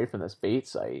far away from this bait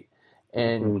site.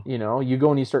 And, you go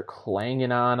and you start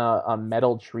clanging on a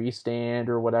metal tree stand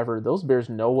or whatever, those bears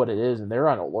know what it is and they're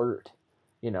on alert,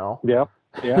 Yeah.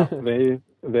 Yeah.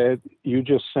 You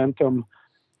just sent them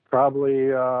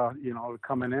probably,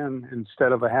 coming in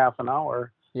instead of a half an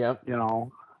hour,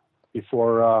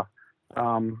 before,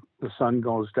 the sun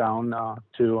goes down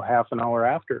to half an hour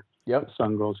after the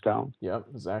sun goes down. Yep,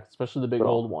 exactly. Especially the big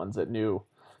old ones that knew,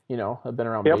 have been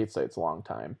around bait sites a long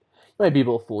time. You might be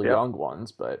able to fool young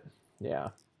ones, but yeah.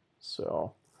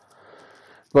 So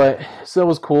it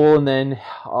was cool. And then,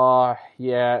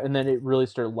 and then it really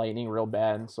started lightning real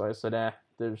bad. And so I said,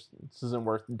 this isn't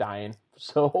worth dying.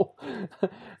 So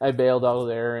I bailed out of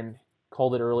there and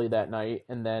called it early that night.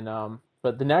 And then,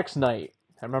 but the next night,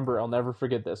 I remember, I'll never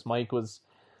forget this. Mike was,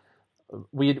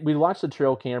 we watched the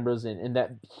trail cameras, and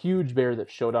that huge bear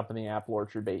that showed up in the apple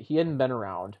orchard bait, he hadn't been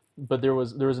around, but there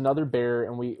was another bear,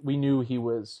 and we knew he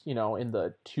was, in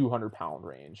the 200-pound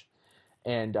range.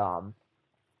 And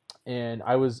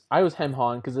I was hem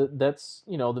hawing because that's,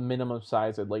 the minimum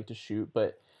size I'd like to shoot,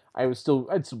 but I was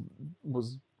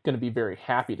was going to be very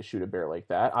happy to shoot a bear like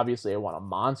that. Obviously I want a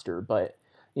monster, but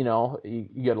you got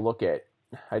to look at,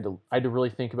 I had to really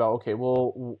think about, okay,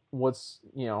 well, what's,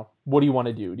 what do you want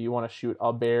to do? Do you want to shoot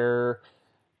a bear,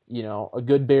 a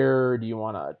good bear? Do you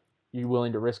you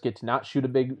willing to risk it to not shoot a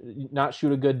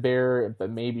good bear, but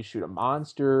maybe shoot a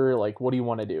monster? Like, what do you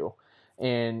want to do?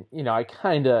 And, I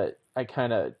kind of, I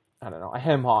don't know, I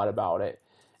hem-hawed about it.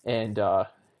 And,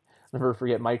 I'll never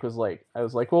forget, Mike was like, I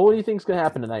was like, well, what do you think's going to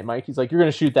happen tonight, Mike? He's like, you're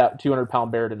going to shoot that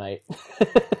 200-pound bear tonight.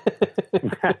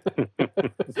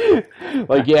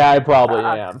 Like, yeah, I probably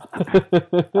am.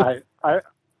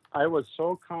 I was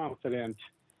so confident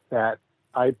that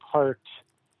I parked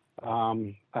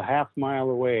a half mile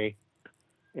away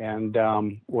and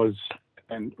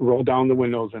rolled down the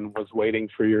windows and was waiting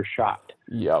for your shot.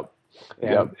 Yep.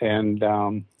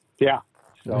 And yeah.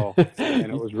 So,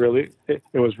 and it was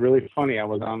really funny. I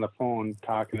was on the phone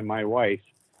talking to my wife,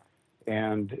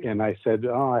 and I said,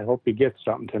 "Oh, I hope he gets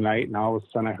something tonight." And all of a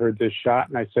sudden, I heard this shot,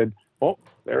 and I said, "Oh,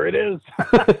 there it is."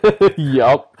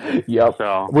 Yep.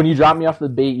 So, when you dropped me off the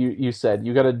bait, you said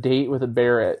you got a date with a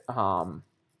bear at, I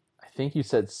think you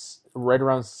said right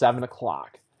around 7:00.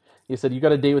 You said you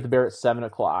got a date with a bear at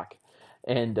 7:00.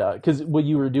 And because what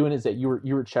you were doing is that you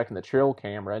were checking the trail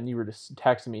camera, and you were just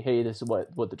texting me, hey, this is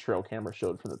what the trail camera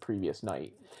showed from the previous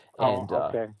night. And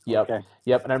okay. Yep.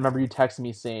 And I remember you texting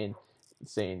me saying,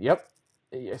 yep.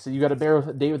 So you got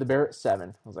a date with a bear at 7.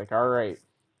 I was like, all right.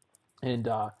 And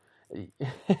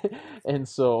and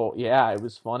so yeah, it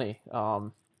was funny.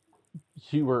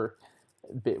 You were,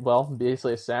 well,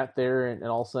 basically I sat there, and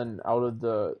all of a sudden out of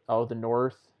the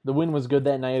north, the wind was good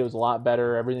that night. It was a lot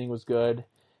better. Everything was good.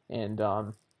 And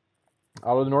out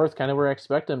of the north, kind of where I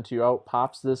expect them to, out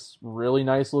pops this really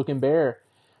nice looking bear.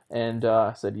 And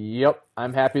I said, yep,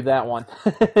 I'm happy with that one.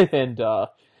 And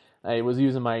I was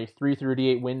using my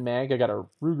 338 Win Mag. I got a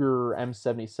Ruger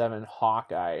M77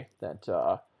 Hawkeye that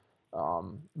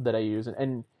I use.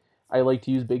 And I like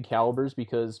to use big calibers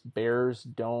because bears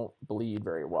don't bleed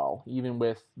very well, even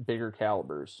with bigger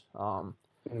calibers.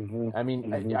 I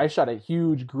mean, I shot a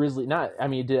huge grizzly.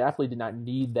 It definitely did not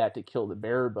need that to kill the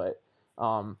bear, but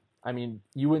I mean,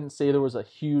 you wouldn't say there was a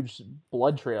huge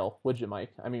blood trail, would you,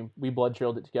 Mike? I mean, we blood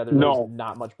trailed it together. No. There was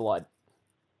not much blood.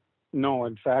 No,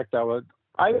 in fact, I was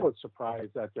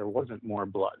surprised that there wasn't more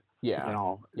blood.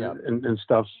 Yeah. And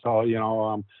stuff.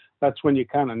 So that's when you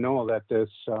kind of know that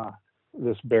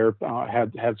this bear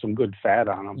had some good fat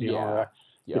on him. You know.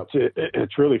 Yep.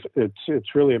 It's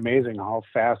really amazing how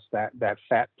fast that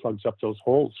fat plugs up those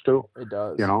holes too. It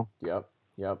does.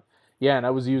 Yep. Yeah, and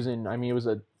I was using, it was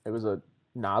a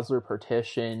Nosler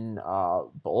Partition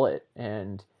bullet,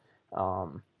 and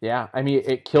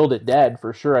it killed it dead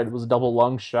for sure. It was a double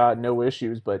lung shot, no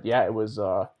issues, but yeah, it was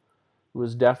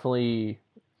definitely,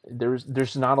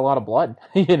 there's not a lot of blood,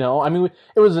 it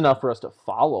was enough for us to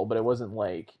follow, but it wasn't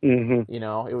like,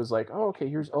 it was like, oh, okay,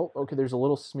 there's a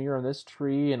little smear on this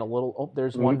tree and a little,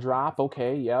 there's one drop.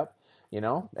 Okay. Yep.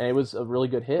 And it was a really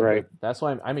good hit. Right. That's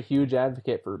why I'm a huge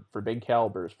advocate for big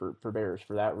calibers for bears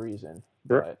for that reason.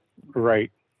 But,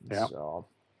 right. Yeah. So,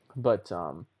 but,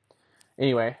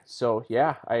 anyway, so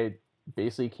yeah, I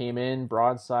basically came in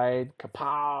broadside,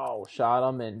 kapow, shot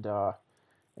him, and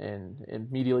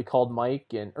immediately called Mike,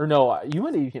 you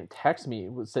might even text me,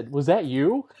 said, was that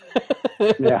you?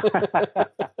 Yeah.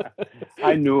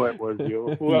 I knew it was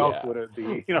you. Who else would it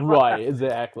be? Right,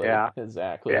 exactly. Yeah.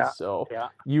 Exactly. Yeah. So yeah.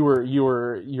 you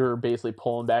were basically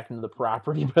pulling back into the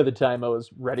property by the time I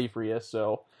was ready for you.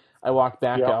 So I walked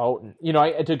back out, and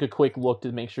I took a quick look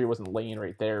to make sure he wasn't laying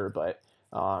right there, but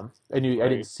I knew I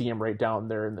didn't see him right down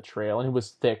there in the trail, and it was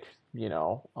thick,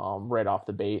 right off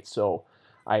the bait. So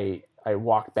I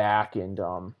walked back and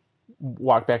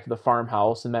walked back to the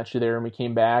farmhouse and met you there, and we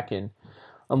came back and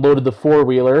unloaded the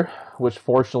four-wheeler, which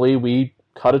fortunately we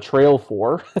cut a trail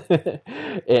for,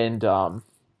 and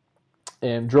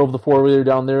drove the four-wheeler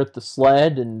down there with the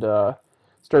sled and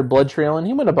started blood trailing.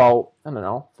 He went about,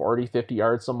 40, 50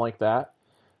 yards, something like that.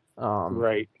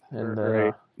 Right. And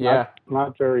right. Yeah.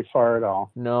 Not very far at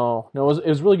all. No, it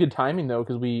was really good timing though,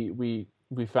 because we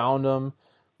found him,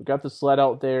 we got the sled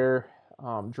out there,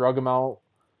 drug him out,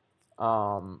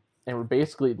 and we're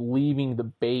basically leaving the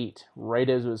bait right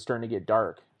as it was starting to get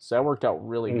dark. So that worked out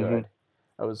really good.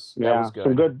 That was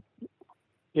good.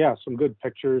 Some good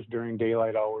pictures during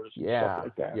daylight hours and stuff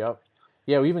like that. Yep.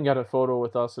 Yeah, we even got a photo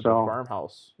with us at the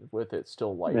farmhouse with it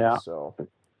still light. Yeah. So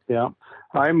yeah,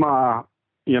 I'm I'm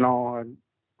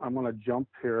going to jump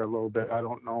here a little bit. I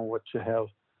don't know what you have,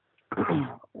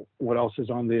 what else is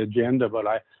on the agenda, but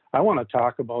I want to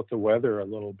talk about the weather a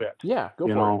little bit. Yeah,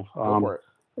 go for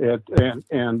it.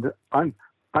 And I'm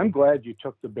glad you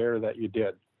took the bear that you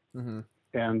did. Mm-hmm.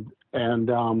 And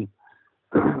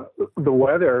the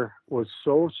weather was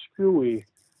so screwy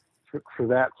for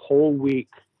that whole week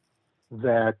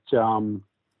that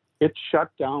it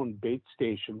shut down bait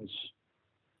stations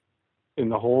in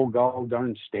the whole gall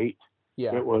darn state.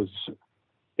 Yeah, it was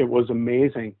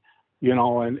amazing,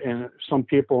 and some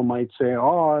people might say,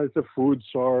 oh, it's a food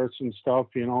source and stuff,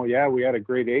 yeah, we had a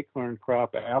great acorn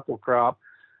crop, apple crop.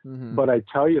 Mm-hmm. But I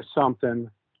tell you something,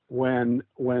 when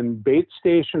bait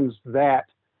stations, that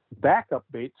backup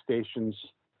bait stations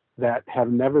that have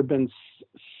never been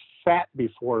sat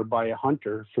before by a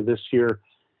hunter for this year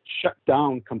shut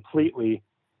down completely,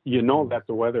 that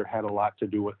the weather had a lot to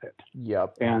do with it.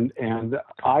 Yep. And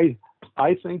I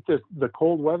think that the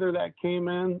cold weather that came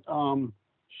in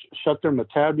shut their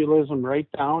metabolism right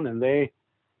down, and they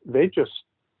just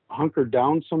hunkered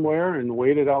down somewhere and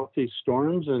waited out these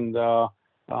storms, and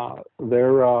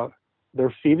their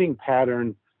feeding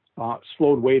pattern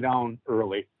slowed way down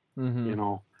early.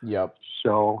 Mm-hmm. Yep.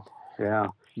 So yeah.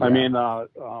 I mean,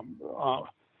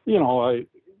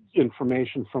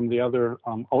 information from the other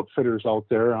outfitters out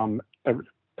there,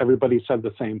 everybody said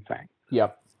the same thing.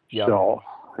 Yep. So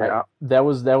yeah, that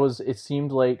was. It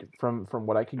seemed like from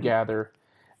what I could gather,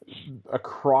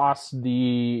 across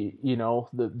the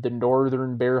the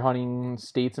northern bear hunting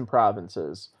states and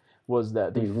provinces, was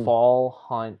that the fall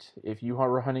hunt, if you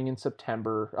were hunting in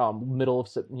September, middle of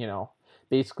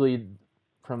basically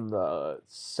from the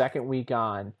second week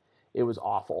on, it was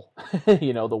awful.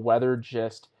 The weather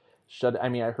just shut. I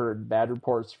mean, I heard bad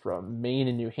reports from Maine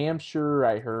and New Hampshire.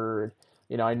 I heard,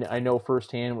 I know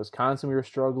firsthand Wisconsin, we were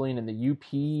struggling, and the UP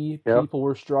people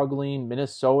were struggling.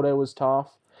 Minnesota was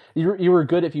tough. You were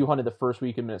good if you hunted the first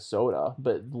week in Minnesota,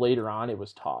 but later on it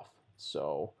was tough.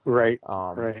 So right.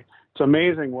 It's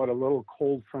amazing what a little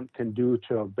cold front can do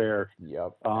to a bear.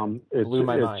 Yep. It blew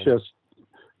my mind. Just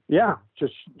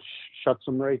shuts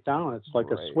them right down. It's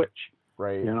like a switch.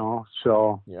 Right.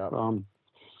 So yeah.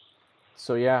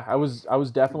 So yeah, I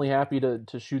was definitely happy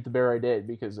to shoot the bear I did,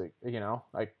 because I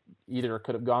either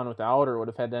could have gone without or would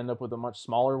have had to end up with a much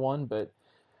smaller one. But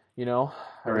I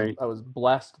was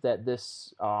blessed that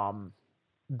this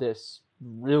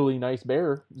really nice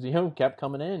bear kept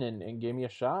coming in and gave me a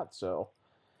shot. So,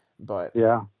 but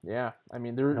yeah, I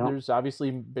mean there's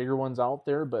obviously bigger ones out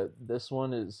there, but this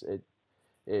one is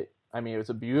it. I mean, it's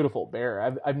a beautiful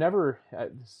bear. I've never,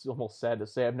 it's almost sad to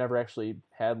say, I've never actually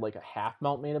had like a half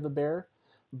mount made of a bear,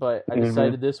 but I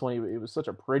decided this one, it was such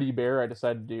a pretty bear, I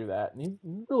decided to do that. And he's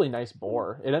really nice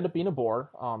boar. It ended up being a boar.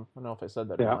 I don't know if I said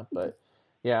that or not, but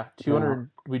yeah, 200,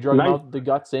 we drug him out the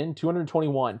guts in,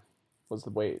 221 was the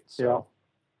weight. So.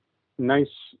 Yeah.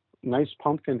 Nice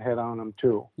pumpkin head on him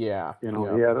too. Yeah. He had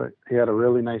a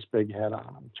really nice big head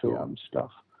on him too and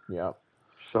stuff. Yeah.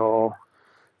 So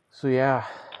yeah.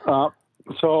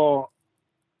 So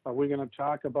are we going to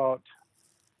talk about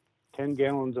 10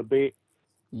 gallons of bait?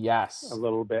 Yes. A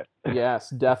little bit. Yes,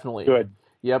 definitely. Good.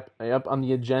 Yep. On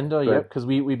the agenda. Good. Yep. Because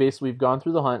we've gone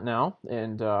through the hunt now,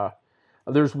 and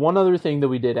there's one other thing that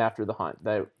we did after the hunt.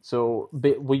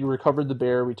 We recovered the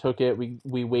bear. We took it.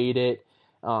 We weighed it,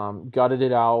 gutted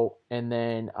it out, and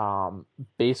then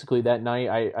basically that night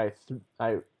I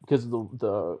because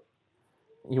the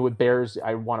with bears,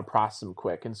 I want to process them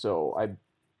quick. And so I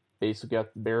basically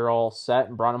got the bear all set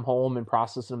and brought him home and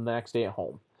processed them the next day at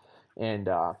home. And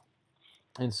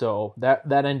so that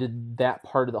ended that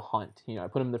part of the hunt. I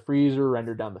put him in the freezer,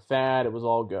 rendered down the fat. It was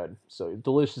all good. So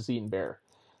delicious eating bear.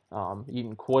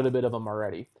 Eaten quite a bit of them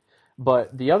already.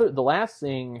 But the last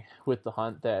thing with the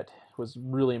hunt that was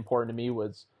really important to me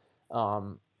was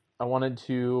I wanted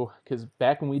to, because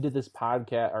back when we did this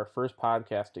podcast, our first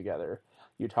podcast together,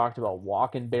 you talked about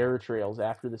walking bear trails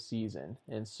after the season.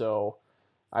 And so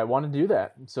I wanted to do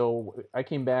that. So I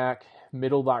came back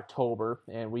middle of October,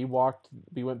 and we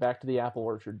went back to the apple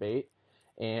orchard bait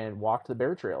and walked the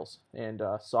bear trails and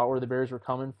saw where the bears were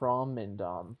coming from. And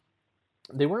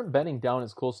they weren't bedding down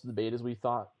as close to the bait as we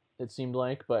thought, it seemed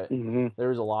like, but there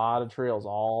was a lot of trails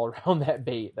all around that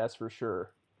bait, that's for sure.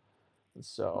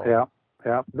 So yeah.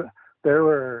 There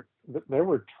were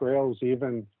trails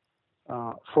even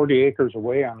 40 acres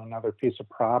away on another piece of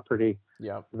property.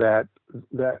 Yeah. That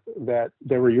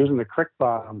they were using the creek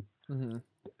bottom, Mm-hmm.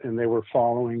 and they were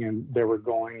following and they were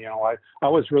going. I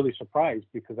was really surprised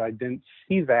because I didn't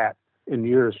see that in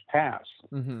years past.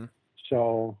 Mm-hmm.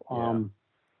 So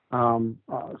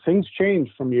things change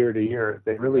from year to year.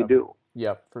 They really do.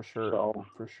 Yep, for sure. So.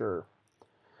 For sure.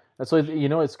 That's why,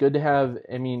 it's good to have,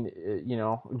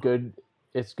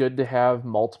 it's good to have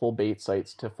multiple bait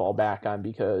sites to fall back on,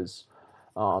 because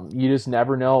you just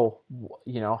never know,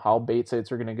 how bait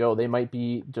sites are going to go. They might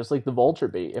be just like the vulture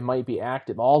bait. It might be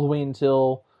active all the way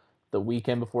until the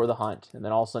weekend before the hunt, and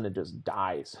then all of a sudden it just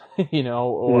dies,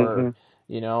 or,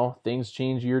 things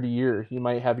change year to year. You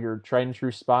might have your tried and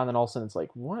true spot, and then all of a sudden it's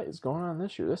like, what is going on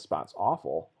this year? This spot's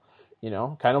awful. Kind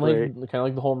of like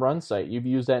the home run site. You've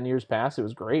used that in years past. It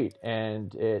was great,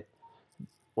 and it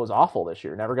was awful this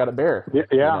year. Never got a bear.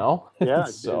 Yeah.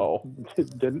 So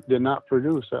did not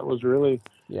produce. That was really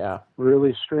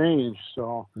really strange.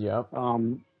 So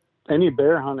any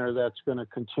bear hunter that's going to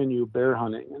continue bear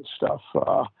hunting and stuff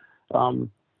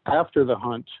after the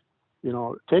hunt,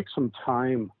 take some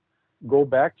time, go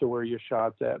back to where you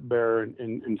shot that bear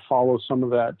and follow some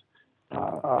of that.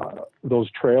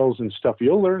 Those trails and stuff,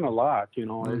 you'll learn a lot.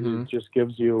 It just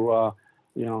gives you,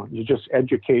 you just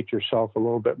educate yourself a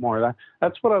little bit more.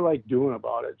 That's what I like doing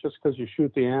about it. Just because you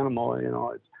shoot the animal,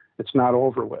 it's not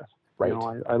over with. Right.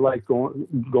 I like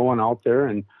going out there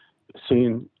and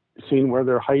seeing where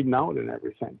they're hiding out and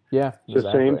everything. Yeah, it's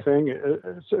the same thing.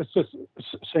 It's just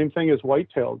same thing as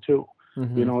whitetail too.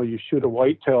 Mm-hmm. You shoot a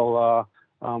whitetail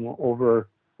over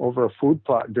a food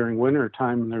plot during winter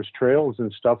time, and there's trails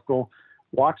and stuff. Go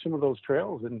walk some of those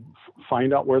trails and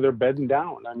find out where they're bedding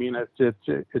down. I mean,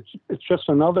 it's just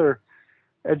another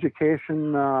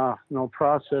education,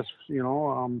 process.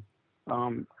 You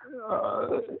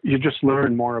just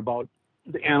learn more about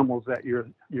the animals that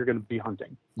you're going to be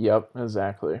hunting. Yep,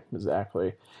 exactly.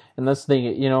 And that's the thing,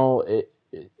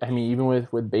 even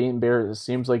with bait and bear, it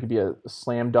seems like it'd be a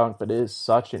slam dunk, but it is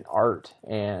such an art,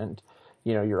 and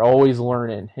you're always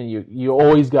learning, and you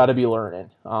always got to be learning.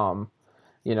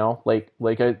 Like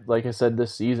I said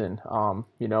this season,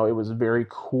 it was very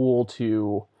cool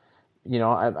to,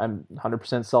 I'm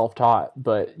 100% self-taught,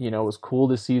 but it was cool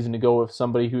this season to go with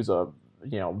somebody who's a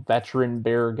veteran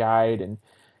bear guide, and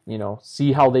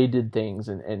see how they did things,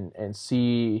 and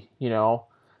see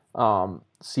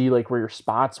see like where your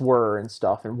spots were and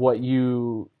stuff, and what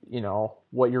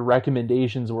what your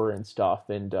recommendations were and stuff,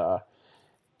 and that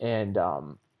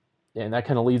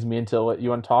kind of leads me into what you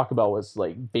want to talk about, was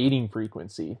like baiting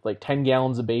frequency, like 10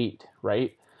 gallons of bait,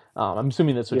 right? I'm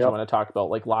assuming that's what you want to talk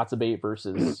about, like lots of bait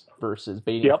versus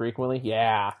baiting frequently.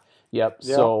 Yeah. Yep.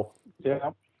 So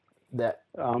that,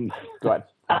 go ahead.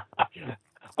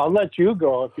 I'll let you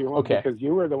go if you want, because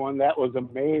you were the one that was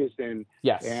amazed, and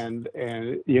yes, and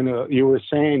you were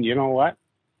saying, what?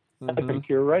 I think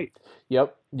you're right.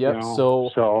 Yep.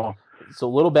 So a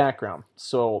little background.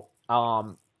 So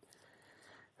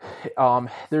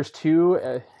there's two,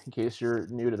 in case you're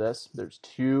new to this, there's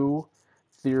two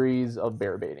theories of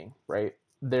bear baiting, right?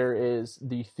 There is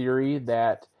the theory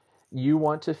that you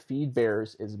want to feed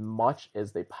bears as much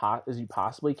as as you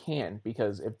possibly can,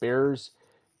 because if bears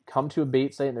come to a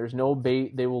bait site and there's no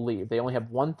bait, they will leave. They only have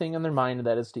one thing on their mind, and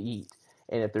that is to eat.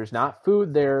 And if there's not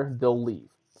food there, they'll leave.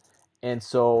 And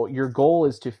so your goal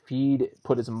is to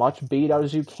put as much bait out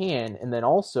as you can, and then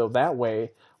also that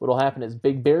way what will happen is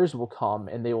big bears will come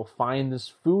and they will find this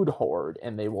food hoard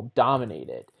and they will dominate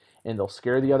it, and they'll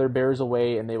scare the other bears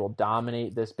away and they will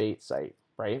dominate this bait site,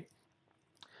 right?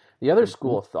 The other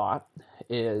school of thought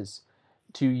is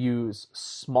to use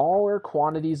smaller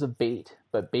quantities of bait,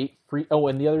 but bait free. Oh,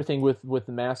 and the other thing with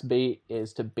the mass bait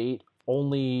is to bait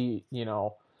only,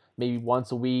 maybe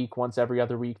once a week, once every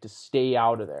other week, to stay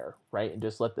out of there, right? And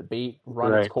just let the bait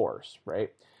run its course,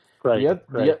 right? Right.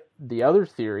 The other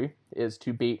theory is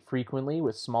to bait frequently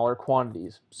with smaller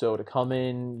quantities. So to come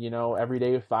in, every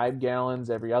day with 5 gallons,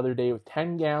 every other day with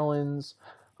 10 gallons,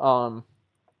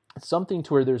 something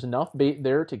to where there's enough bait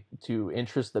there to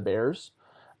interest the bears,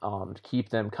 to keep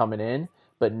them coming in,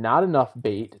 but not enough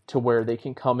bait to where they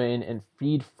can come in and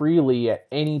feed freely at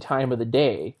any time of the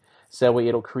day. So that way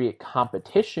it'll create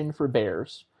competition for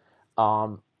bears,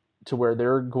 to where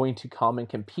they're going to come and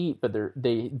compete, but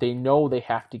they know they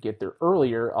have to get there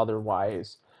earlier,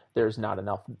 otherwise there's not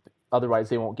enough, otherwise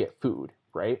they won't get food,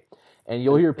 right? And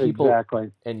you'll hear people,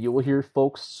 and you will hear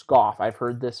folks scoff. I've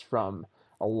heard this from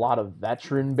a lot of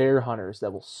veteran bear hunters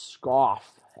that will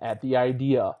scoff at the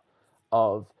idea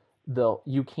of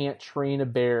you can't train a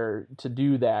bear to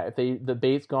do that. If the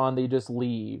bait's gone, they just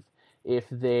leave. If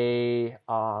they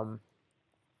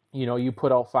you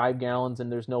put out 5 gallons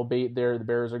and there's no bait there, the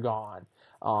bears are gone.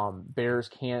 Bears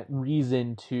can't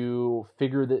reason to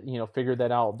figure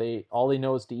that out. All they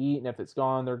know is to eat, and if it's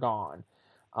gone, they're gone.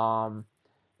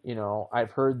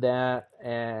 I've heard that,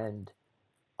 and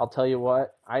I'll tell you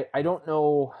what, I don't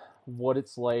know what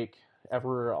it's like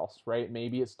everywhere else, right?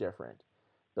 Maybe it's different.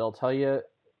 They'll tell you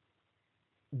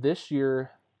this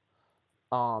year,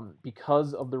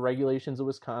 because of the regulations of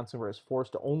Wisconsin, where it's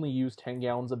forced to only use 10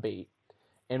 gallons of bait.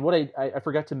 And what I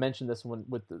forgot to mention this one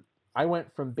I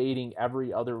went from baiting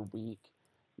every other week,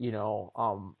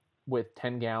 with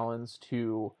 10 gallons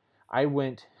to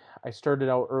I started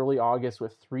out early August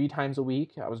with 3 times a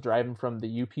week. I was driving from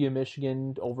the UP of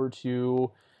Michigan over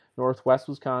to Northwest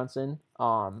Wisconsin.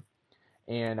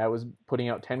 And I was putting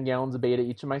out 10 gallons of bait at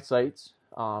each of my sites.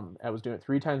 I was doing it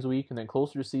 3 times a week, and then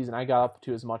closer to season, I got up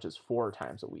to as much as 4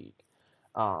 times a week.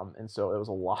 And so it was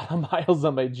a lot of miles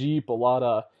on my Jeep, a lot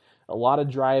of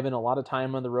driving, a lot of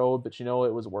time on the road, but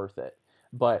it was worth it.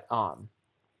 But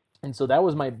and so that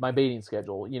was my baiting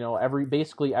schedule.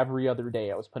 Basically every other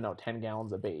day I was putting out 10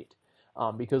 gallons of bait,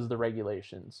 because of the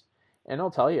regulations. And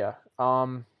I'll tell you,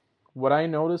 what I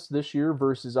noticed this year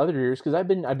versus other years, because I've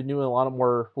been doing a lot of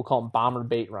more, we'll call them bomber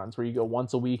bait runs, where you go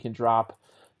once a week and drop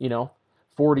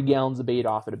 40 gallons of bait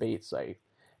off at a bait site.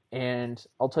 And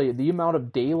I'll tell you, the amount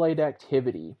of daylight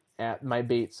activity at my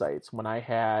bait sites when I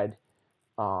had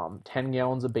 10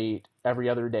 gallons of bait every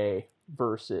other day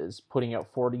versus putting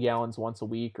out 40 gallons once a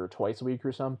week or twice a week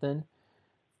or something,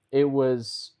 it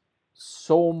was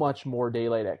so much more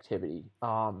daylight activity.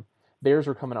 Bears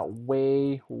were coming out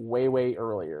way, way, way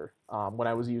earlier when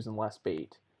I was using less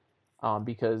bait,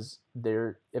 because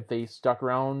if they stuck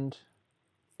around,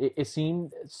 it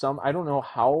seemed I don't know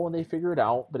how they figure it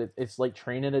out, but it's like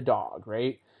training a dog,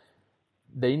 right?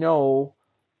 They know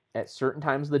at certain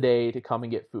times of the day to come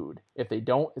and get food. If they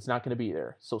don't, it's not going to be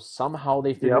there. So somehow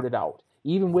they figured it out.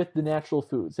 Even with the natural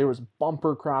foods, there was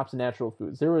bumper crops of natural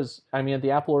foods. There was, at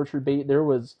the apple orchard bait,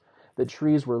 the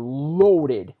trees were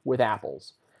loaded with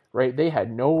apples, right? They had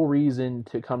no reason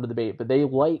to come to the bait, but they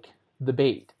like the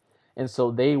bait. And so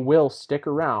they will stick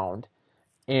around.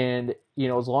 And,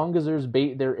 as long as there's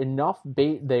bait there, enough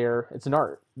bait there, it's an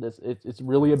art. It's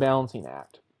really a balancing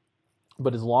act.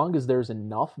 But as long as there's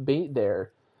enough bait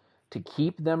there to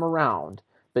keep them around,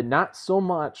 but not so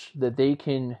much that they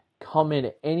can come in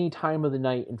at any time of the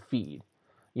night and feed.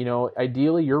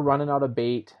 Ideally you're running out of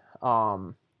bait.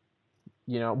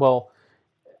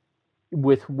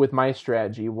 With my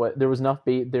strategy, there was enough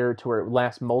bait there to where it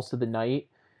lasts most of the night,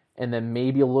 and then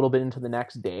maybe a little bit into the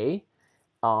next day.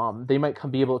 They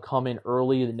might be able to come in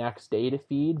early the next day to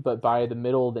feed, but by the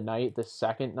middle of the night, the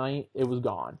second night, it was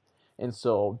gone. And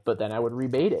so, but then I would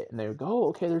rebait it, and they would go, oh,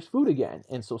 okay, there's food again.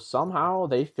 And so somehow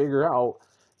they figure out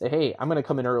that, hey, I'm going to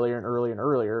come in earlier and earlier and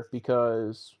earlier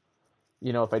because,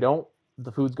 if I don't,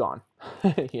 the food's gone.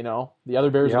 The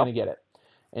other bears are going to get it.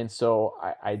 And so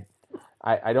I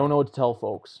don't know what to tell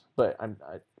folks, but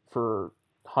for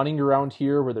hunting around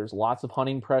here where there's lots of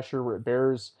hunting pressure, where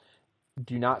bears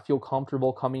do not feel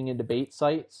comfortable coming into bait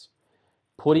sites,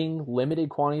 putting limited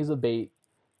quantities of bait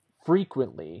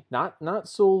frequently, not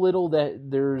so little that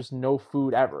there's no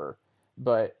food ever,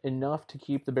 but enough to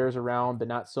keep the bears around, but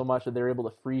not so much that they're able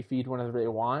to free feed whenever they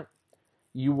want,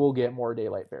 you will get more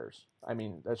daylight bears.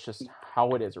 That's just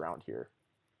how it is around here.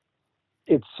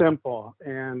 It's simple,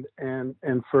 and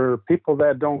for people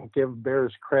that don't give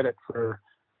bears credit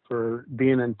for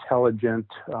being intelligent,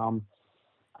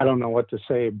 I don't know what to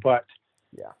say, but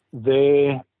yeah,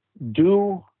 they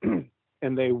do,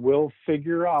 and they will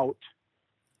figure out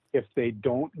if they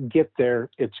don't get there,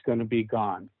 it's going to be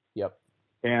gone. Yep.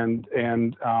 And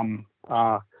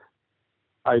I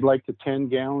like the 10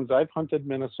 gallons. I've hunted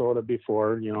Minnesota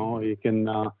before. You can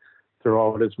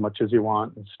throw out as much as you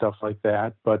want and stuff like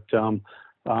that. But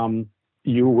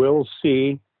you will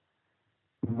see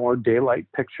more daylight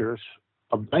pictures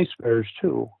of nice bears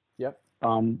too. Yep.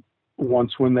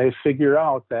 Once when they figure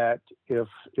out that if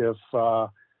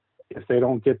they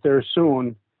don't get there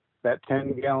soon, that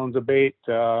 10 gallons of bait,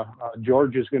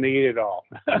 George is going to eat it all.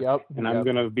 Yep. and I'm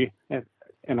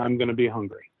going to be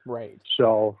hungry. Right.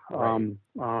 So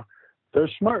they're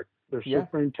smart. They're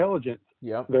super intelligent.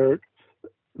 Yep.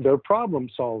 They're problem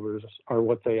solvers are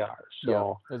what they are.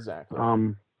 So yep, exactly.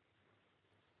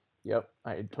 Yep,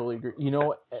 I totally agree.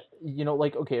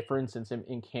 Like, okay, for instance,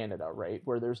 in Canada, right,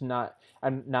 where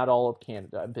I'm not all of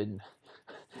Canada.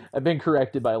 I've been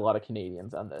corrected by a lot of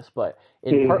Canadians on this, but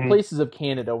in places of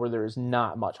Canada where there is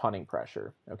not much hunting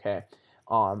pressure, okay,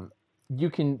 you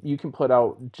can put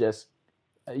out just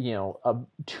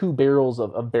 2 barrels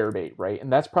of bear bait, right?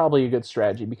 And that's probably a good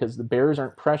strategy because the bears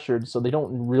aren't pressured, so they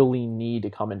don't really need to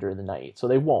come in during the night, so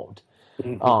they won't.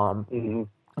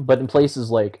 But in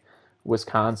places like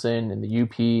Wisconsin and the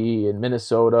UP and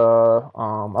Minnesota,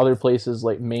 other places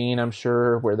like Maine, I'm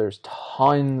sure, where there's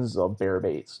tons of bear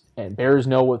baits, and bears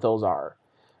know what those are,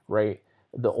 right?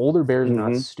 The older bears are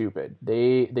not stupid.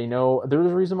 They know there's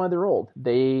a reason why they're old.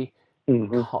 They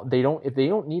don't, if they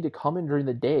don't need to come in during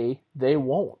the day, they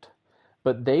won't.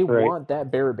 But they want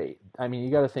that bear bait. I mean,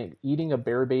 you got to think eating a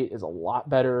bear bait is a lot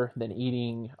better than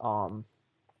eating, I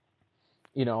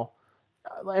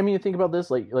mean, think about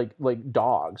this, like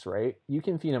dogs, right? You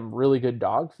can feed them really good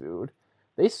dog food.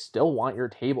 They still want your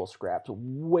table scraps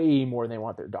way more than they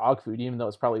want their dog food, even though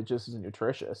it's probably just as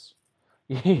nutritious.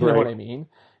 You know what I mean?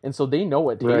 And so they know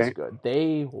it tastes good.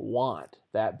 They want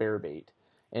that bear bait.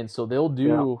 And so they'll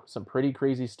do some pretty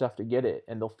crazy stuff to get it,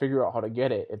 and they'll figure out how to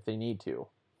get it if they need to.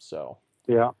 So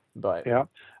I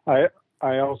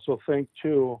also think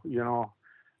too, the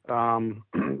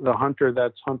hunter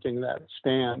that's hunting that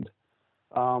stand,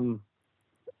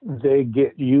 they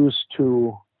get used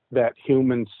to that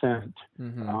human scent,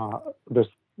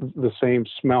 the same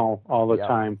smell all the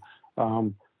time.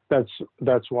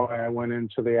 That's why I went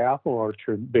into the apple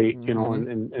orchard bait,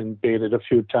 and baited a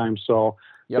few times. So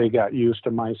they got used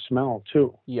to my smell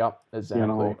too. Yep,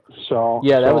 exactly.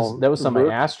 That was something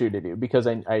I asked you to do because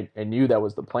I knew that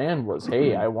was the plan was,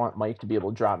 hey, I want Mike to be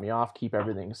able to drop me off, keep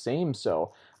everything same.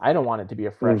 So I don't want it to be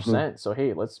a fresh scent. So,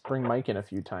 hey, let's bring Mike in a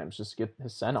few times, just get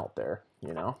his scent out there,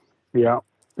 Yeah.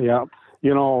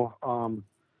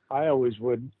 I always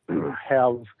would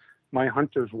have my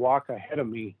hunters walk ahead of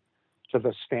me to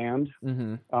the stand,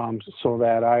 so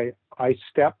that I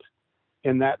step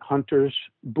in that hunter's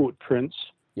boot prints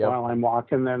while I'm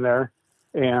walking in there,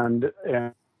 and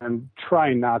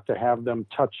try not to have them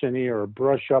touch any or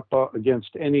brush up against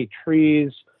any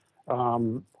trees,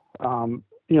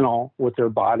 with their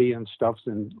body and stuff,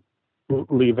 and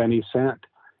leave any scent.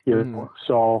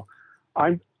 So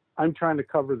I'm trying to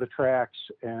cover the tracks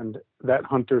and that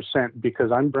hunter scent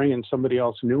because I'm bringing somebody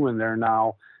else new in there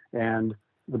now, and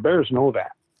the bears know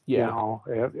that.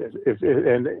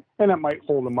 And it might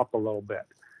hold them up a little bit.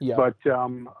 But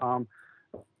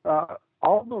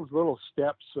all those little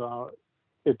steps,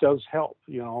 it does help,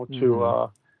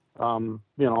 to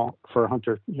for a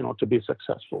hunter, to be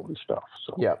successful and stuff.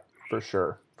 So yeah, for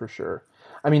sure.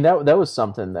 I mean, that was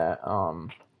something that I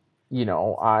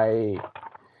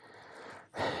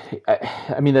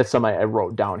mean, that's something I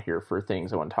wrote down here for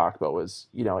things I want to talk about was,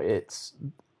 it's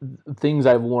things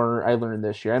I learned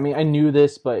this year. I mean, I knew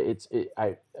this, but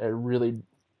I really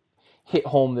hit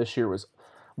home this year was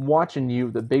watching you.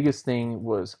 The biggest thing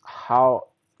was how,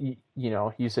 you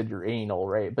said you're anal,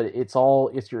 right? But it's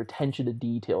your attention to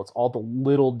detail. It's all the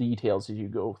little details as you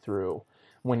go through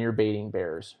when you're baiting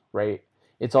bears, right?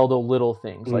 It's all the little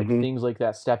things, like things like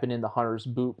that, stepping in the hunter's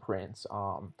boot prints,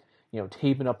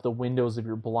 taping up the windows of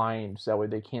your blind so that way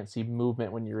they can't see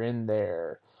movement when you're in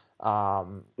there. How,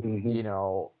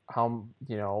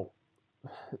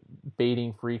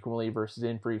 baiting frequently versus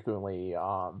infrequently.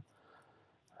 I'm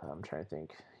trying to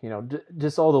think,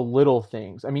 just all the little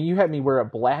things. I mean, you had me wear a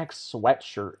black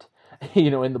sweatshirt,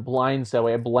 in the blinds that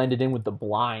way I blended in with the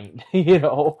blind,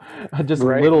 just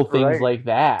little things like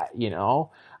that,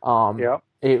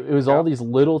 It was all these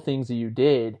little things that you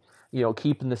did,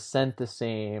 keeping the scent the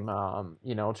same,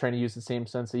 trying to use the same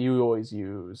scents that you always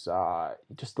use,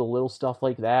 just the little stuff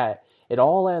like that. It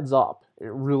all adds up.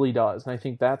 It really does. And I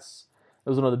think that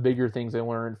was one of the bigger things I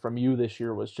learned from you this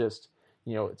year was just,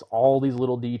 it's all these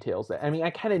little details that, I mean, I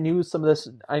kind of knew some of this,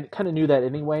 I kind of knew that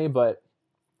anyway, but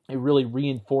it really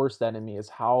reinforced that in me is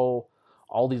how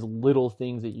all these little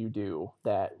things that you do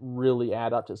that really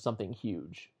add up to something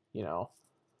huge, Don't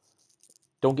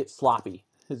get sloppy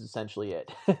is essentially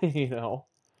it,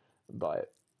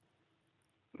 but.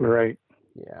 Right.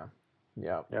 Yeah.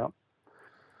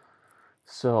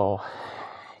 So,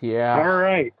 yeah. All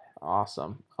right.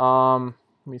 Awesome. Let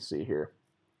me see here.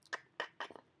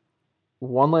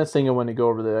 One last thing I want to go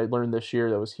over that I learned this year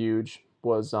that was huge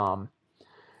was, something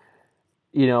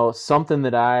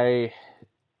that I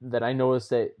noticed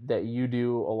that you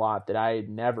do a lot that I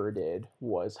never did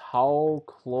was how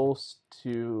close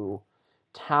to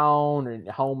town and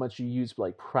how much you use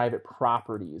like private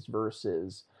properties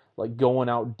versus like going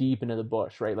out deep into the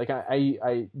bush, right? Like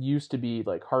I used to be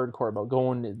like hardcore about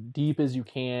going as deep as you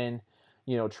can,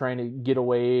 trying to get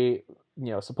away,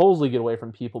 supposedly get away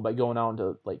from people by going out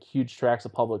into like huge tracts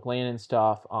of public land and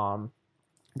stuff,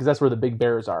 because that's where the big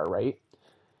bears are, right?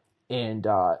 And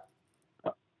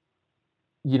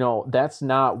that's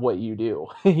not what you do.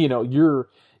 You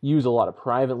use a lot of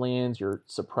private lands. You're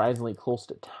surprisingly close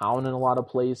to town in a lot of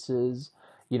places,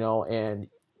 and,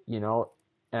 and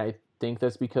I think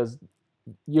that's because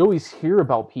you always hear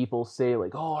about people say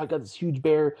like, oh, I got this huge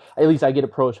bear. At least I get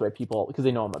approached by people because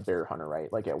they know I'm a bear hunter,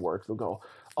 right? Like at work, they'll go,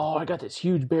 oh, I got this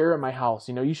huge bear at my house.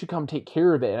 You should come take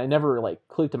care of it. And I never like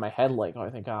clicked in my head like, oh, I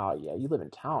think, oh yeah, you live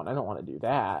in town. I don't want to do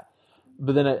that.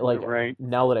 But then Right.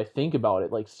 now that I think about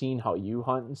it, like seeing how you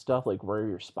hunt and stuff, like where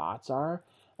your spots are,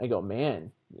 I go,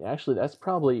 man, actually that's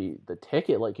probably the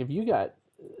ticket. Like if you got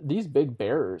these big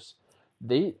bears,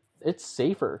 it's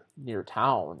safer near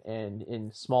town and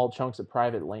in small chunks of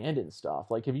private land and stuff.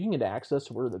 Like if you can get access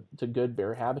to good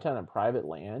bear habitat on private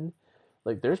land,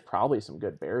 like there's probably some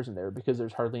good bears in there because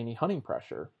there's hardly any hunting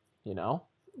pressure,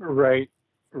 Right.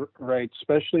 Right.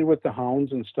 Especially with the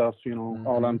hounds and stuff,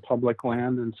 out on public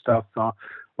land and stuff. A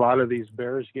lot of these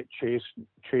bears get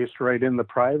chased right in the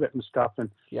private and stuff. And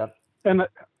yep. And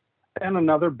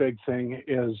another big thing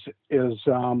is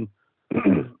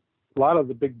a lot of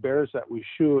the big bears that we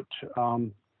shoot are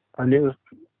near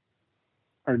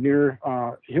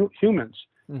humans,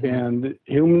 Mm-hmm. and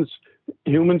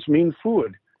humans mean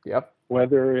food. Yep.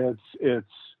 Whether it's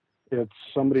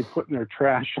somebody putting their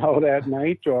trash out at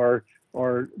night or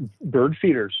bird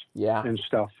feeders, Yeah. and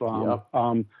stuff. Yep.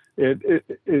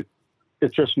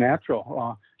 It's just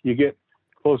natural. You get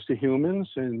close to humans,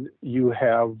 and you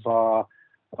have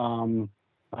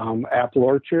apple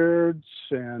orchards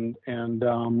and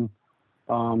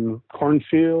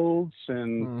cornfields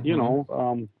and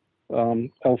Mm-hmm.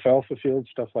 alfalfa fields,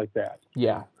 stuff like that.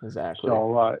 Yeah, exactly.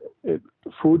 So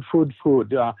food.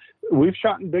 We've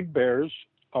shot in big bears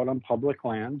out on public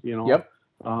land. Yep.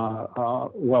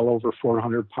 Well over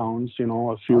 400 pounds.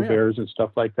 A few yeah. bears and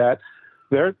stuff like that.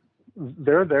 They're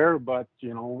there, but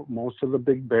most of the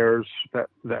big bears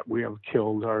that we have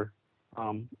killed are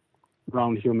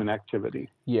around human activity.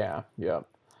 Yeah,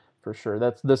 for sure.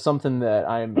 That's something that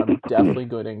I'm definitely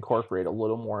going to incorporate a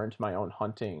little more into my own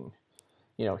hunting.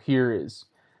 Here is,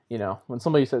 when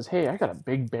somebody says, "Hey, I got a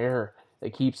big bear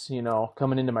that keeps,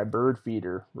 coming into my bird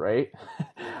feeder," right?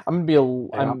 I'm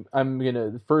gonna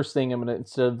the first thing I'm gonna,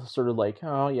 instead of sort of like,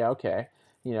 "Oh yeah, okay,"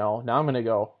 now I'm gonna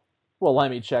go, well,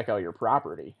 let me check out your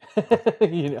property,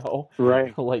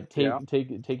 Right. like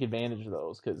take advantage of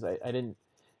those, because I didn't.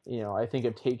 I think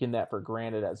I've taken that for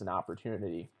granted as an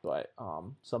opportunity, but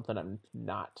something I'm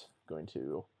not going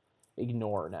to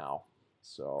ignore now.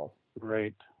 So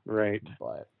Right.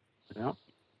 But Yeah.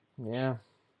 yeah.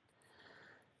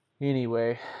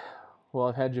 Anyway, well,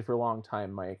 I've had you for a long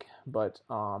time, Mike. But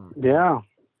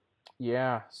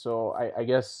yeah. So I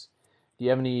guess, do you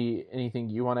have anything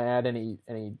you want to add? Any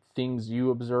things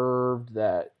you observed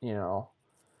that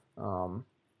Well,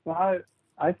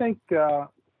 I think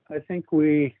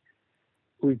we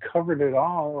covered it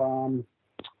all.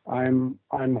 I'm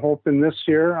hoping this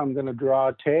year I'm going to draw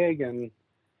a tag, and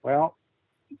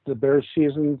the bear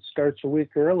season starts a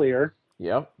week earlier.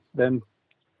 Yep. than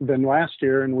last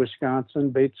year in Wisconsin.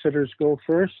 Bait sitters go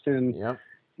first, and Yep.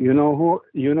 you know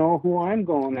who I'm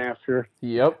going after.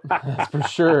 Yep. That's for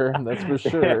sure. That's for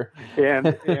sure. and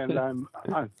I'm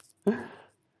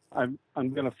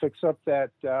going to fix up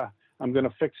that. I'm going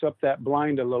to fix up that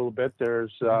blind a little bit.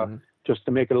 There's just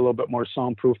to make it a little bit more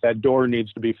soundproof. That door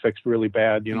needs to be fixed really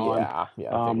bad. Yeah. I think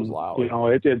it was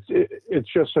loud. It's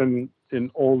just an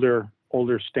older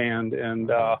stand,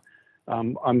 and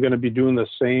I'm going to be doing the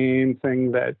same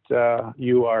thing that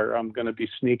you are. I'm going to be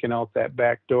sneaking out that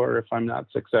back door if I'm not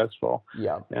successful.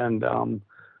 Yeah. And I'm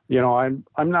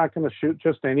not going to shoot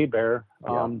just any bear.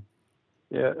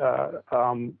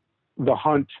 The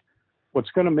hunt. What's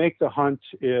going to make the hunt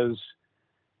is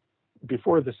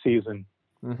before the season,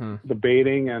 the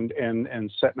baiting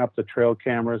and setting up the trail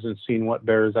cameras and seeing what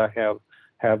bears I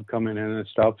have coming in and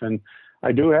stuff. And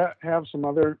I do have some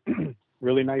other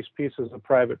really nice pieces of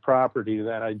private property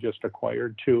that I just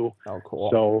acquired too. Oh, cool.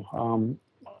 So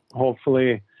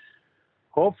hopefully,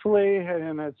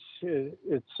 and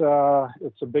it's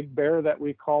a big bear that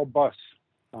we call Bus,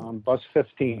 Bus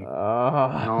 15.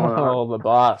 The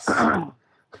Bus.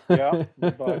 Yeah,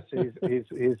 the Bus.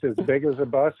 He's as big as a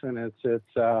bus, and it's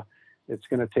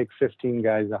going to take 15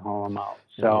 guys to haul him out.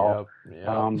 So,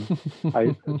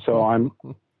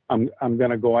 I'm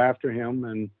going to go after him,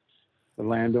 and the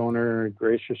landowner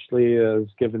graciously has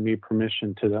given me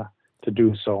permission to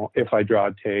do so if I draw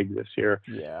a tag this year.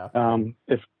 Yeah.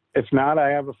 If not,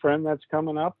 I have a friend that's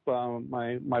coming up,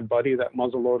 my buddy that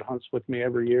muzzleload hunts with me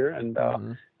every year, and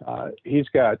I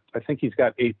think he's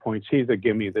got 8 points. He's a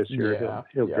gimme this year. Yeah.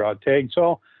 He'll draw a tag.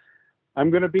 So I'm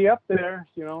going to be up there.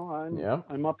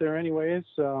 I'm up there anyways.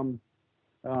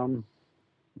 it's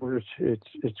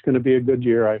going to be a good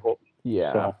year, I hope.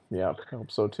 Yeah, So, yeah, I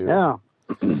hope so too. yeah.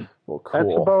 Well, cool.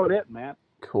 That's about it, Matt.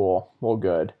 Cool. Well,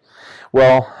 good.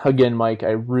 Well, again, Mike, I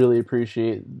really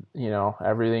appreciate,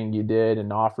 everything you did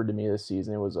and offered to me this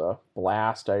season. It was a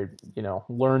blast. I,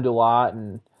 learned a lot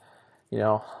and,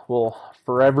 will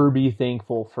forever be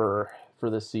thankful for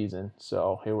this season.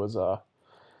 So it was a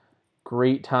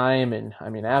great time and,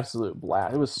 absolute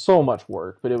blast. It was so much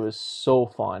work, but it was so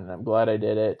fun. I'm glad I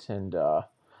did it. And,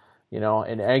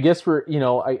 and I guess for,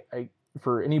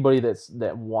 for anybody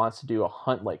that wants to do a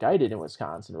hunt like I did in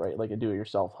Wisconsin, right? Like a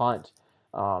do-it-yourself hunt.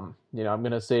 I'm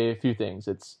going to say a few things.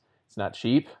 It's not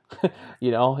cheap.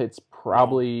 It's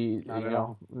probably,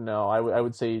 no, I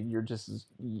would say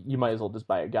you might as well just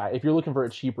buy a guide. If you're looking for a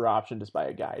cheaper option, just buy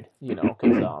a guide,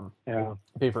 cause,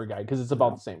 pay for a guide. Cause it's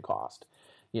about the same cost,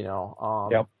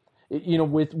 Yep.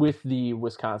 With the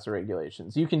Wisconsin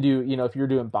regulations, you can do, if you're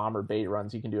doing bomber bait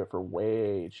runs, you can do it for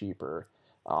way cheaper.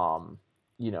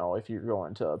 If you're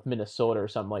going to Minnesota or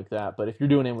something like that. But if you're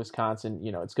doing it in Wisconsin,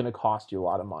 it's going to cost you a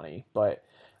lot of money, but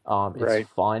it's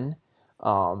fun.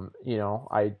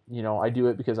 I do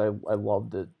it because I love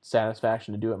the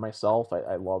satisfaction to do it myself.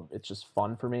 I love, it's just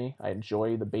fun for me. I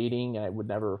enjoy the baiting and I would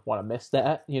never want to miss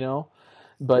that,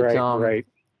 but,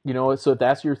 so if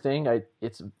that's your thing,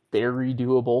 it's very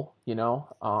doable,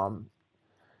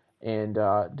 and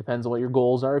depends on what your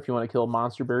goals are. If you want to kill a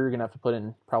monster bear, you're going to have to put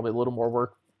in probably a little more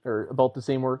work or about the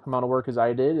same amount of work as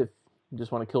I did. If you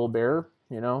just want to kill a bear,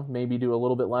 maybe do a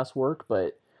little bit less work,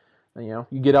 but you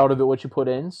get out of it what you put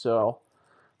in. So,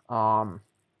 but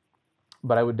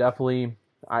I would definitely,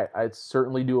 it's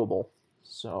certainly doable.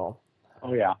 So,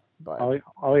 oh yeah, but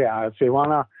oh yeah. If you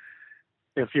wanna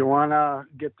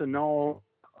get to know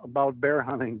about bear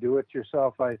hunting, do it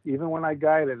yourself. Even when I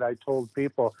guided, I told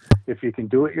people, if you can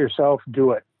do it yourself,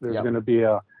 do it. There's going to be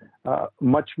a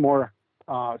much more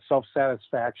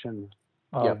self-satisfaction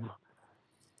of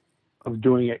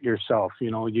doing it yourself.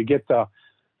 You get the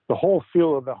whole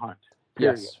feel of the hunt.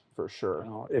 Period. Yes, for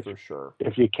sure. For sure.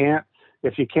 If you can't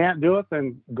do it,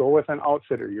 then go with an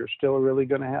outfitter. You're still really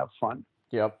going to have fun.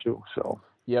 Yep. Too. So.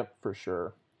 Yep, for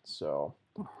sure. So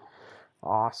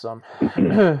awesome.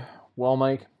 Well,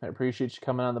 Mike, I appreciate you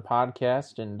coming on the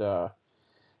podcast, and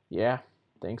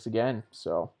thanks again.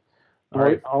 So, all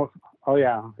right. Oh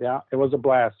yeah. It was a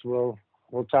blast. We'll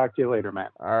talk to you later,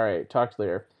 Matt. All right, talk to you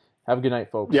later. Have a good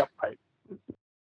night, folks. Yep. Bye.